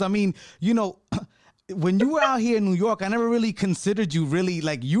Guatemala? Because, I mean, you know, when you were out here in New York, I never really considered you really,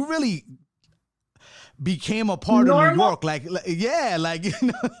 like, you really became a part of New York. Like, yeah, like, you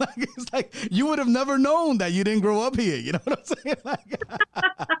know, like, it's like you would have never known that you didn't grow up here. You know what I'm saying? Like,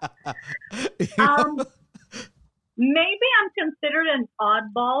 maybe I'm considered an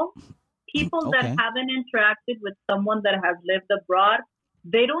oddball. People that haven't interacted with someone that has lived abroad,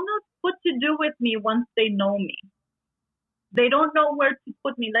 they don't know what to do with me once they know me. They don't know where to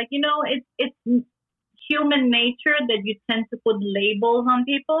put me. Like, you know, it's human nature that you tend to put labels on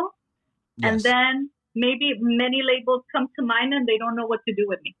people. Yes. And then maybe many labels come to mind and they don't know what to do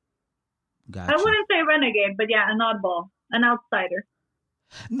with me. Gotcha. I wouldn't say renegade, but yeah, an oddball, an outsider.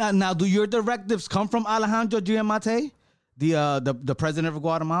 Now, do your directives come from Alejandro Giammattei, the president of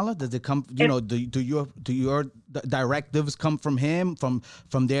Guatemala? Does it come? You know, do your directives come from him, from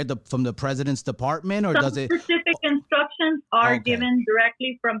the president's department, or does it? Specific instructions are given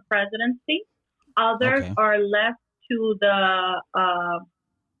directly from presidency. Others are left to the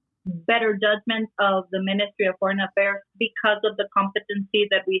better judgment of the Ministry of Foreign Affairs because of the competency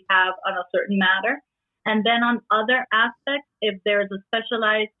that we have on a certain matter. And then on other aspects, if there's a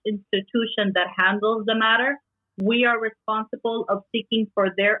specialized institution that handles the matter, we are responsible of seeking for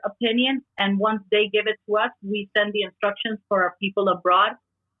their opinion. And once they give it to us, we send the instructions for our people abroad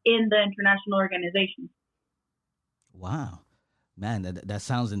in the international organization. Wow. Man, that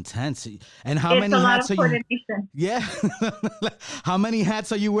sounds intense. And how It's many a lot hats of are you? coordination. Yeah. How many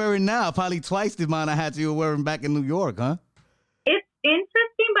hats are you wearing now? Probably twice the amount of hats you were wearing back in New York, huh? It's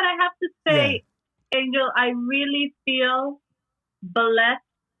interesting, but I have to say, Angel, I really feel blessed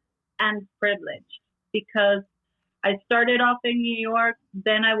and privileged because I started off in New York,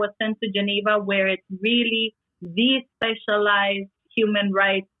 then I was sent to Geneva, where it's really the specialized human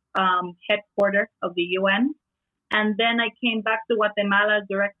rights headquarters of the UN. And then I came back to Guatemala as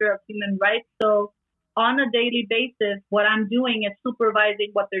Director of Human Rights. So on a daily basis, what I'm doing is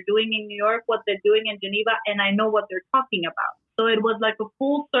supervising what they're doing in New York, what they're doing in Geneva, and I know what they're talking about. So it was like a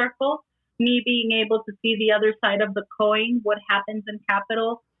full circle, me being able to see the other side of the coin, what happens in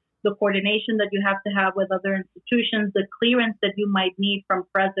Capitol, the coordination that you have to have with other institutions, the clearance that you might need from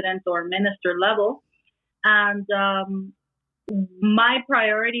president or minister level. And my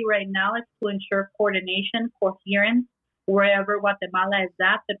priority right now is to ensure coordination, coherence, wherever Guatemala is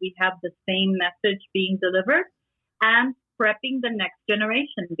at, that we have the same message being delivered, and prepping the next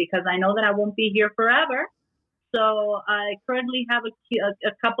generation, because I know that I won't be here forever. So I currently have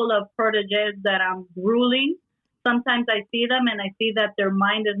a couple of proteges that I'm ruling. Sometimes I see them and I see that their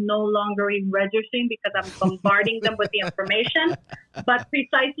mind is no longer registering because I'm bombarding them with the information. But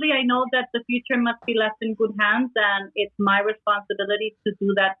precisely, I know that the future must be left in good hands, and it's my responsibility to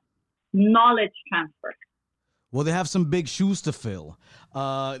do that knowledge transfer. Well, they have some big shoes to fill.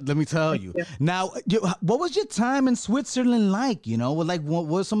 Let me tell you. Now, what was your time in Switzerland like? You know, like what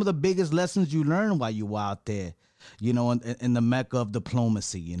were some of the biggest lessons you learned while you were out there? You know, in the mecca of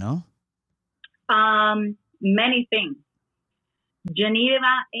diplomacy. You know. Many things.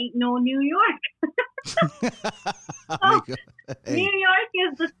 Geneva ain't no New York. New York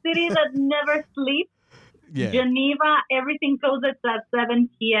is the city that never sleeps. Yeah. Geneva, everything closes at 7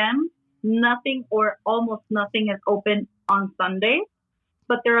 p.m. Nothing or almost nothing is open on Sundays.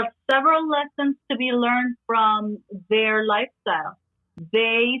 But there are several lessons to be learned from their lifestyle.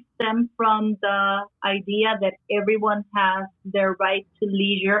 They stem from the idea that everyone has their right to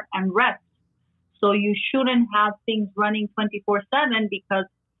leisure and rest. So you shouldn't have things running 24/7 because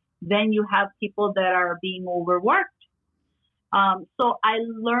then you have people that are being overworked. So I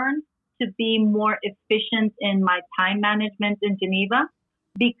learned to be more efficient in my time management in Geneva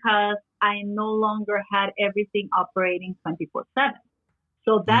because I no longer had everything operating 24/7.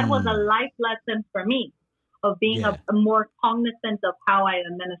 So that was a life lesson for me of being a more cognizant of how I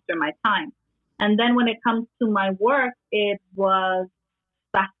administer my time. And then when it comes to my work, it was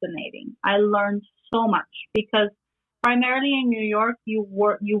fascinating. I learned so much because primarily in New York, you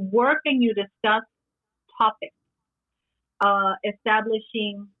work and you discuss topics,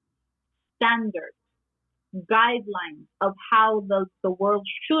 establishing standards, guidelines of how the world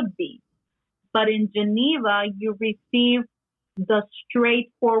should be. But in Geneva, you receive the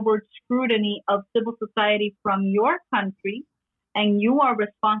straightforward scrutiny of civil society from your country, and you are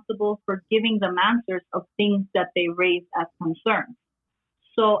responsible for giving them answers of things that they raise as concerns.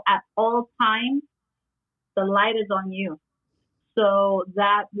 So at all times, the light is on you. So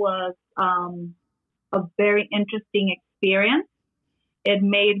that was a very interesting experience. It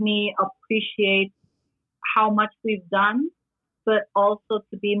made me appreciate how much we've done, but also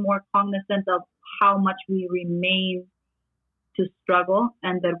to be more cognizant of how much we remain to struggle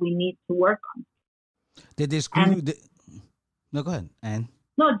and that we need to work on. Did they screw? No, go ahead, Anne.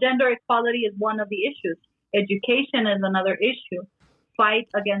 No, gender equality is one of the issues. Education is another issue. Fight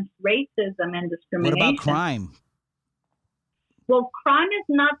against racism and discrimination. What about crime? Well, crime is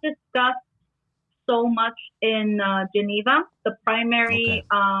not discussed so much in Geneva. The primary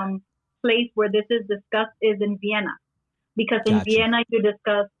place where this is discussed is in Vienna. Because in Vienna, you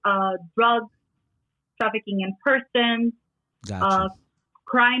discuss drugs, trafficking in persons,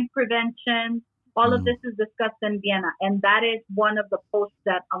 crime prevention. All of this is discussed in Vienna. And that is one of the posts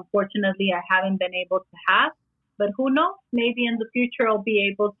that, unfortunately, I haven't been able to have. But who knows? Maybe in the future, I'll be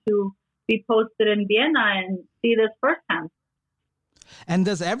able to be posted in Vienna and see this firsthand. And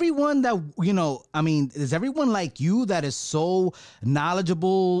does everyone that, you know, I mean, is everyone like you that is so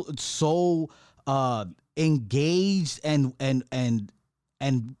knowledgeable, so engaged and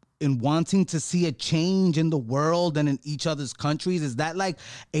in wanting to see a change in the world and in each other's countries? Is that like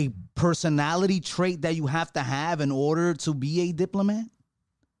a personality trait that you have to have in order to be a diplomat?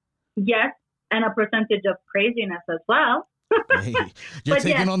 Yes, and a percentage of craziness as well. Hey, you're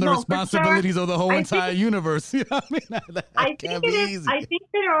taking on the responsibilities of the whole entire universe. You know what I mean? I think it is. Easy. I think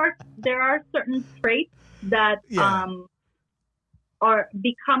there are certain traits that or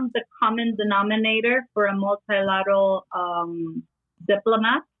become the common denominator for a multilateral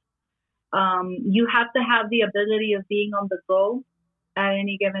diplomat. You have to have the ability of being on the go at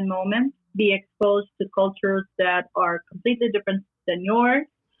any given moment, be exposed to cultures that are completely different than yours,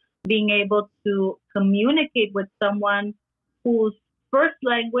 being able to communicate with someone whose first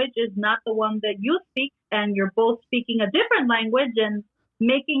language is not the one that you speak, and you're both speaking a different language, and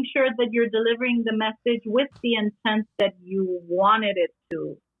making sure that you're delivering the message with the intent that you wanted it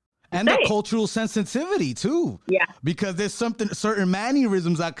to. And the cultural sensitivity too. Yeah. Because there's certain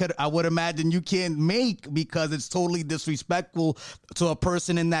mannerisms I would imagine you can't make because it's totally disrespectful to a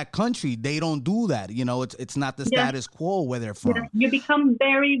person in that country. They don't do that. You know, it's not the status quo where they're from. Yeah. You become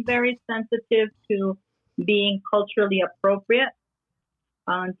very, very sensitive to being culturally appropriate,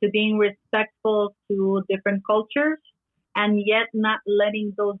 to being respectful to different cultures, and yet not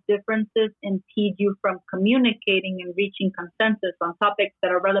letting those differences impede you from communicating and reaching consensus on topics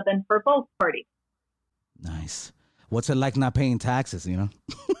that are relevant for both parties. Nice. What's it like not paying taxes, you know?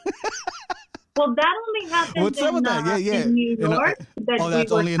 Well, that only happens in New York.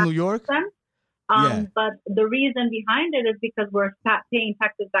 That's only in New York? But the reason behind it is because we're paying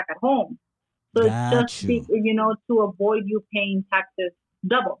taxes back at home. So it's just, to avoid you paying taxes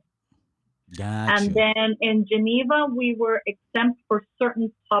double. And then in Geneva, we were exempt for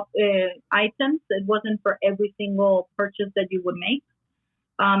certain top items. It wasn't for every single purchase that you would make.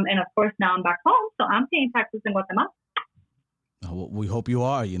 And of course, now I'm back home, so I'm paying taxes in Guatemala. Oh, we hope you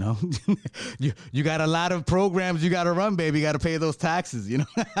are, you know. you got a lot of programs you got to run, baby. You got to pay those taxes, you know.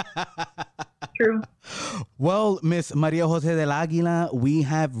 True. Well, Miss Maria Jose del Aguila, we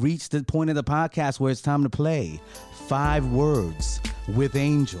have reached the point of the podcast where it's time to play 5 Words with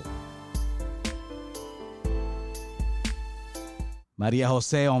Angel. Maria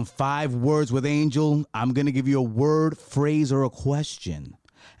Jose, on 5 Words with Angel, I'm going to give you a word, phrase, or a question.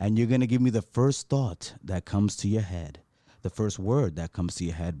 And you're going to give me the first thought that comes to your head. The first word that comes to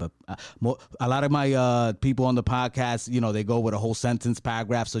your head. But a lot of my people on the podcast, they go with a whole sentence,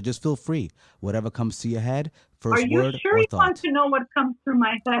 paragraph. So just feel free. Whatever comes to your head, first word or thought. Are you sure you want to know what comes through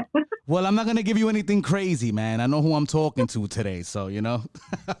my head? Well, I'm not going to give you anything crazy, man. I know who I'm talking to today. So,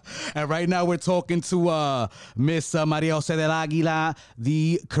 And right now we're talking to Miss Maria Jose del Aguila,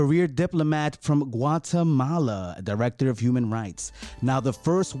 the career diplomat from Guatemala, Director of Human Rights. Now, the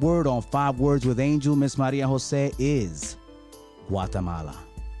first word on 5 Words with Angel, Miss Maria Jose, is Guatemala.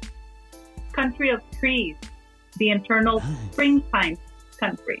 Country of trees. The eternal springtime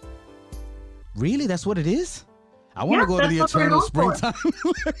country. Really? That's what it is? I want to go to the eternal springtime.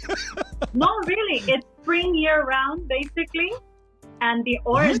 No, really. It's spring year round, basically. And the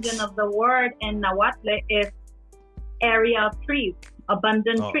origin of the word in Nahuatl is area of trees,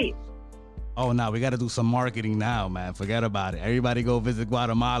 abundant trees. Oh, no, we got to do some marketing now, man. Forget about it. Everybody go visit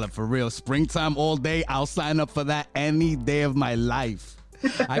Guatemala for real. Springtime all day. I'll sign up for that any day of my life.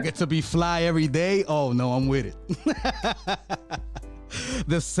 I get to be fly every day. Oh, no, I'm with it.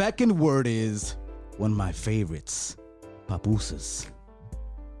 The second word is one of my favorites, papusas.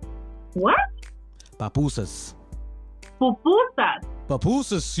 What? Papusas. Pupusas.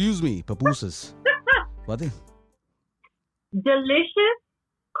 Papusas, excuse me. Papusas. What? Delicious,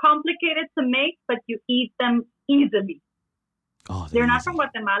 complicated to make, but you eat them easily. Oh, they're not from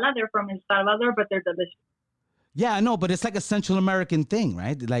Guatemala. They're from El Salvador, but they're delicious. Yeah, I know, but it's like a Central American thing,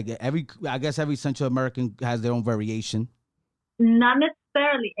 right? Like I guess every Central American has their own variation. Not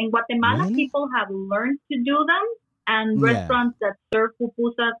necessarily. In Guatemala, people have learned to do them, and restaurants that serve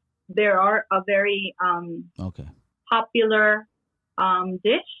pupusas, they are a very popular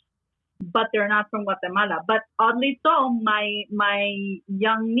dish, but they're not from Guatemala. But oddly so, my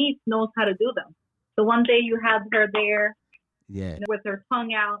young niece knows how to do them. So one day you have her there with her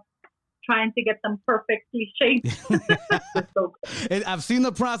tongue out, trying to get them perfectly shaped. So I've seen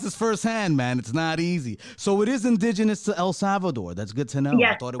the process firsthand, man. It's not easy. So it is indigenous to El Salvador. That's good to know.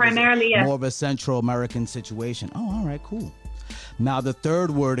 Yes, I thought it primarily, was more of a Central American situation. Oh, all right, cool. Now, the third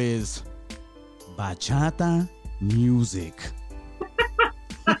word is bachata music.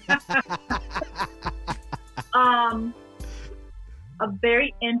 A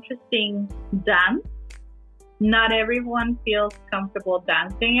very interesting dance. Not everyone feels comfortable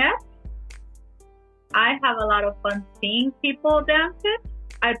dancing it. I have a lot of fun seeing people dance it,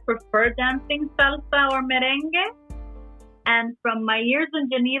 I prefer dancing salsa or merengue. And from my years in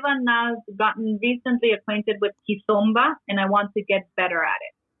Geneva, now I've gotten recently acquainted with kizomba, and I want to get better at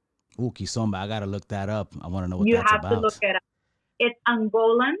it. Ooh, kizomba. I got to look that up. I want to know what You that's have about. to look it up. It's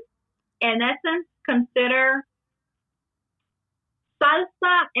Angolan. In essence, consider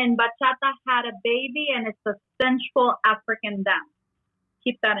salsa and bachata had a baby, and it's a sensual African dance.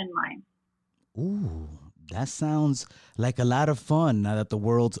 Keep that in mind. Ooh, that sounds like a lot of fun now that the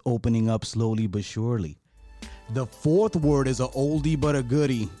world's opening up slowly but surely. The fourth word is a oldie but a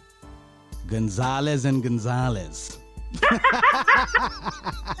goodie. Gonzalez and Gonzalez.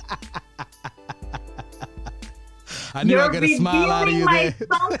 I knew I'd get a smile out of you there.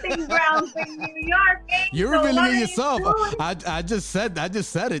 Something grounds in New York. You're revealing it yourself. I just said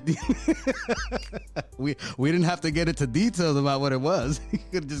it. we didn't have to get into details about what it was. You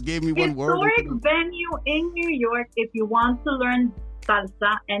could just gave me one word. Historic venue in New York if you want to learn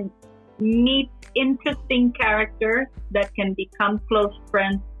salsa and meet interesting characters that can become close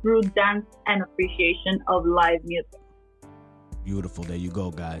friends through dance and appreciation of live music. Beautiful. There you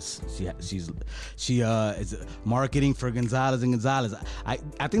go, guys. She is marketing for Gonzalez and Gonzalez. I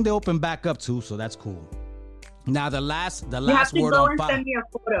think they open back up too, so that's cool. Now the last you have to word go on and fire. send me a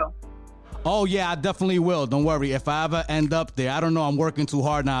photo. Oh yeah, I definitely will. Don't worry. If I ever end up there, I don't know. I'm working too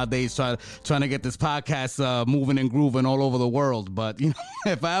hard nowadays trying to get this podcast moving and grooving all over the world. But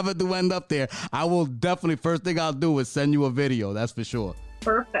if I ever do end up there, I will definitely. First thing I'll do is send you a video. That's for sure.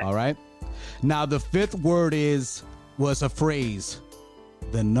 Perfect. All right. Now the fifth word was a phrase.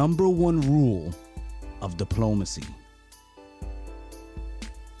 The number one rule of diplomacy.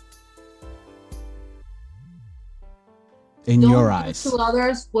 In your eyes. Don't do to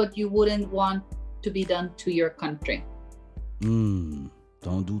others what you wouldn't want to be done to your country. Don't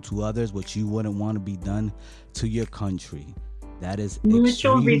do to others what you wouldn't want to be done to your country. That is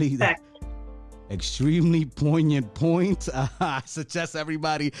mutual respect. Extremely poignant point. I suggest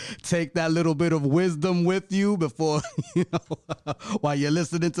everybody take that little bit of wisdom with you before, while you're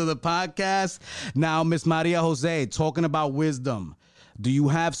listening to the podcast. Now, Miss Maria Jose, talking about wisdom. Do you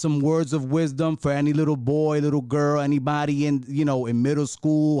have some words of wisdom for any little boy, little girl, anybody in middle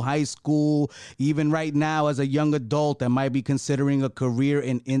school, high school, even right now as a young adult that might be considering a career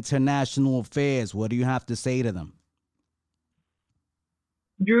in international affairs? What do you have to say to them?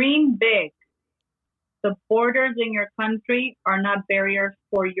 Dream big. The borders in your country are not barriers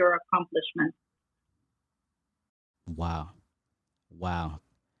for your accomplishments. Wow.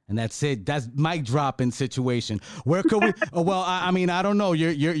 And that's it. That's mic dropping situation. Where could we? Well, I mean, I don't know.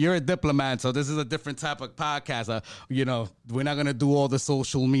 You're a diplomat, so this is a different type of podcast. We're not gonna do all the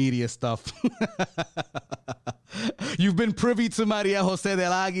social media stuff. You've been privy to Maria Jose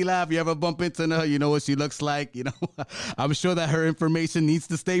del Aguila. If you ever bump into her, you know what she looks like. I'm sure that her information needs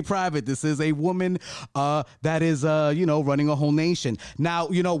to stay private. This is a woman that is, running a whole nation. Now,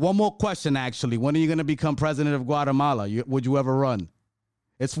 one more question. Actually, when are you gonna become president of Guatemala? Would you ever run?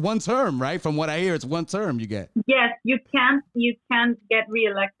 It's one term, right? From what I hear, it's one term you get. Yes, you can't get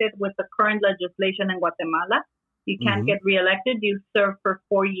reelected with the current legislation in Guatemala. You can't get reelected. You serve for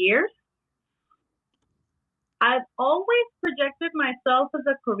 4 years. I've always projected myself as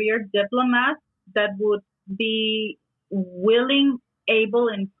a career diplomat that would be willing, able,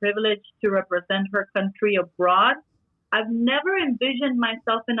 and privileged to represent her country abroad. I've never envisioned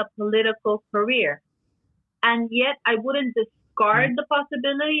myself in a political career. And yet I wouldn't discard the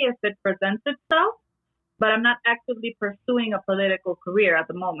possibility if it presents itself, but I'm not actively pursuing a political career at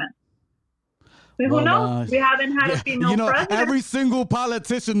the moment. Who knows? We haven't had a female president. Every single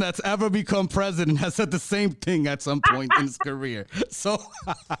politician that's ever become president has said the same thing at some point in his career. So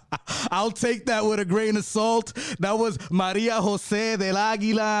I'll take that with a grain of salt. That was Maria Jose del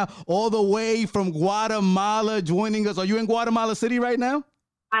Aguila, all the way from Guatemala, joining us. Are you in Guatemala City right now?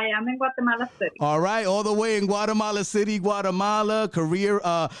 I am in Guatemala City. All right, all the way in Guatemala City, Guatemala, career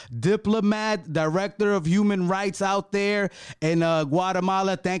diplomat, director of human rights out there in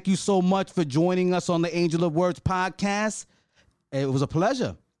Guatemala. Thank you so much for joining us on the Angel of Words podcast. It was a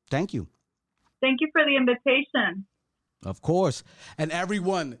pleasure. Thank you. Thank you for the invitation. Of course. And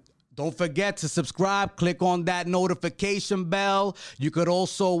everyone, don't forget to subscribe. Click on that notification bell. You could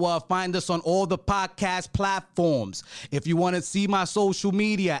also find us on all the podcast platforms. If you want to see my social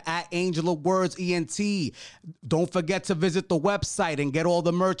media at Angel of Words ENT, don't forget to visit the website and get all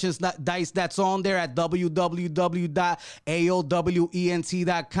the merchandise that's on there at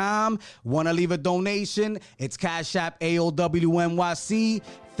www.aowent.com. Want to leave a donation? It's Cash App AOWNYC.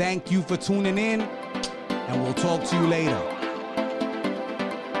 Thank you for tuning in, and we'll talk to you later.